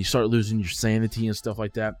long, and you start losing your sanity and stuff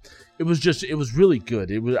like that. It was really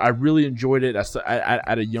good. I really enjoyed it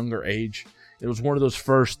at a younger age. It was one of those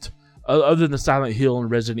first, other than the Silent Hill and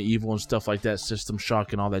Resident Evil and stuff like that, System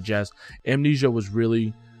Shock and all that jazz. Amnesia was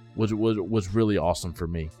really awesome for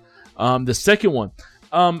me. The second one,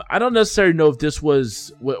 I don't necessarily know if this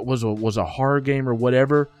was a horror game or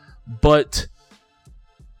whatever, but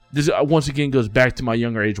this once again goes back to my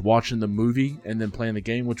younger age, watching the movie and then playing the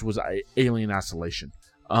game, which was Alien Isolation.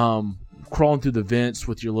 Crawling through the vents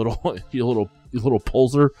with your little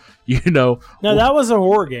pulsar, you know. No, that was a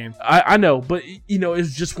horror game. I know, but you know,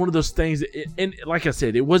 it's just one of those things. And like I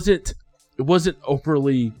said, it wasn't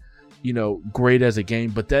overly, you know, great as a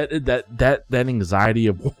game, but that anxiety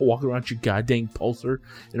of walking around your goddamn pulsar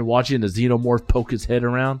and watching the xenomorph poke his head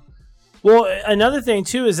around. Well, another thing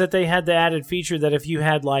too is that they had the added feature that if you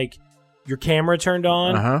had like your camera turned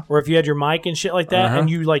on, or if you had your mic and shit like that, and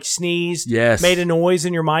you like sneezed, made a noise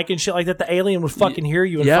in your mic and shit like that, the alien would fucking hear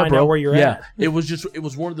you and find out where you're at. It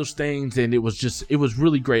was one of those things, and it was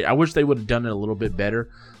really great. I wish they would have done it a little bit better,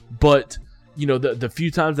 but you know, the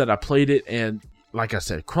few times that I played it, and like I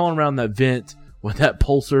said, crawling around that vent with that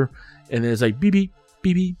pulsar, and then it's like beep beep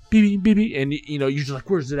beep beep beep beep beep, and you know, you're just like,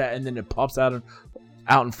 where's it at? And then it pops out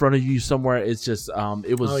in front of you somewhere. It's just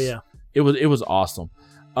it was awesome.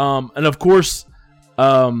 And of course,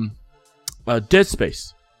 Dead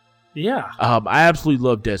Space. Yeah. I absolutely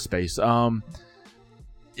love Dead Space.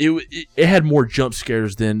 It had more jump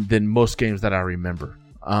scares than most games that I remember.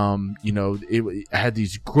 You know, it had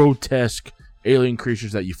these grotesque alien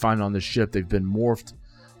creatures that you find on the ship. They've been morphed.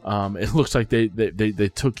 It looks like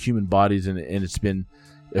they took human bodies and it's been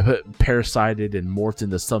parasited and morphed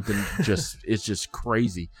into something it's just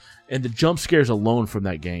crazy. And the jump scares alone from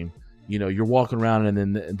that game, you know, you're walking around and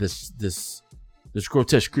then this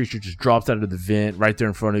grotesque creature just drops out of the vent right there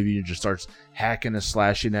in front of you and just starts hacking and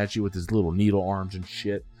slashing at you with his little needle arms and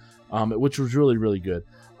shit, which was really, really good.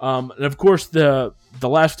 And of course, the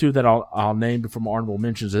last two that I'll name from honorable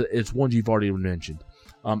mentions, it's ones you've already mentioned.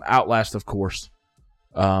 Outlast, of course.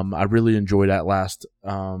 I really enjoyed Outlast.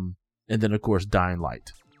 And then, of course, Dying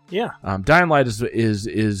Light. Yeah. Dying Light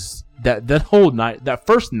is that whole night, that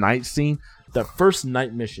first night scene, that first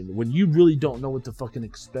night mission, when you really don't know what to fucking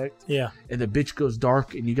expect. Yeah. And the bitch goes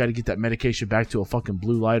dark and you got to get that medication back to a fucking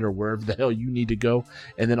blue light or wherever the hell you need to go.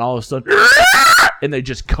 And then all of a sudden, and they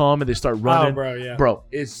just come and they start running. Oh, bro, yeah. Bro,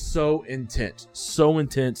 it's so intense. So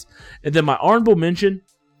intense. And then my honorable mention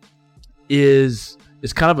is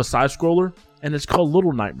kind of a side scroller, and it's called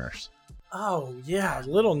Little Nightmares. Oh, yeah,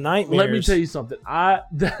 Little Nightmares. Let me tell you something.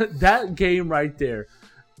 That game right there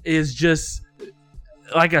is just,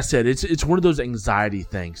 like I said, it's one of those anxiety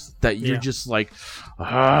things that you're just like,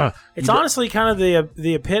 It's honestly kind of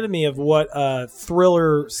the epitome of what a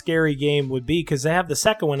thriller, scary game would be, because they have the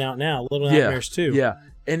second one out now, Little Nightmares 2. Yeah,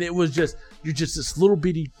 and it was just, you're just this little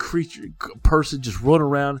bitty person just running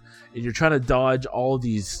around, and you're trying to dodge all of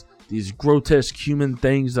these grotesque human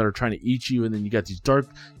things that are trying to eat you, and then you got these dark.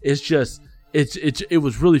 It's just it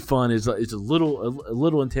was really fun. It's a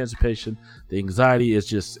little anticipation. The anxiety is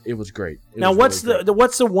just, it was great. Now, what's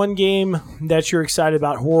the one game that you're excited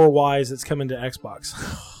about horror wise that's coming to Xbox?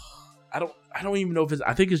 I don't even know if it's.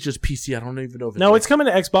 I think it's just PC. I don't even know if it's. No, it's coming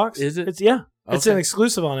to Xbox. Is it? It's It's an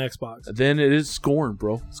exclusive on Xbox. Then it is Scorn,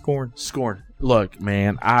 bro. Scorn. Look,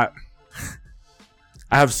 man, I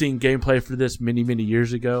have seen gameplay for this many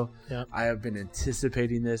years ago. Yep. I have been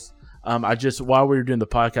anticipating this. While we were doing the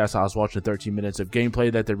podcast, I was watching 13 minutes of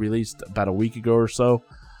gameplay that they released about a week ago or so.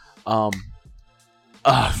 I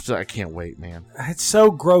can't wait, man. It's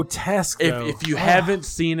so grotesque. If you haven't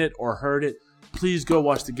seen it or heard it, please go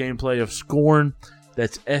watch the gameplay of Scorn.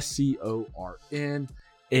 That's SCORN,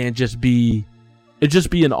 and just be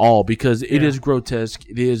in awe, because it is grotesque.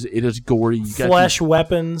 It is gory. You got flesh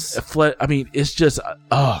weapons. I mean, it's just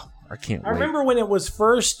I can't wait. I remember when it was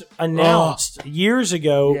first announced years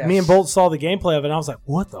ago, me and Bolt saw the gameplay of it, and I was like,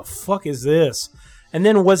 what the fuck is this? And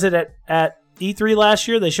then was it at E3 last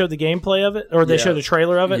year, they showed the gameplay of it, or they showed a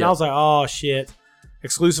trailer of it, and I was like, oh, shit.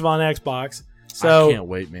 Exclusive on Xbox. So I can't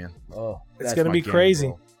wait, man. Oh, it's going to be crazy.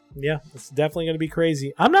 Bro. Yeah, it's definitely going to be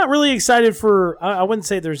crazy. I'm not really excited for, I wouldn't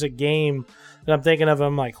say there's a game that I'm thinking of,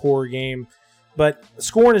 like horror game, but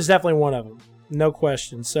Scorn is definitely one of them. No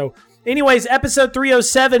question. So, anyways, episode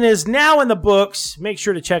 307 is now in the books. Make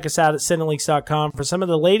sure to check us out at CinemaLeaks.com for some of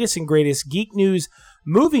the latest and greatest geek news,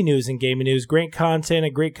 movie news, and gaming news. Great content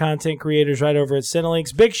and great content creators right over at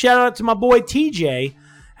CinemaLeaks. Big shout out to my boy TJ.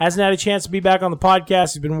 Hasn't had a chance to be back on the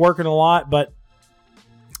podcast. He's been working a lot, but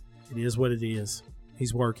it is what it is.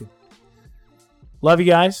 He's working. Love you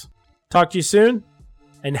guys. Talk to you soon.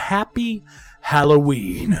 And happy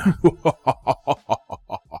Halloween.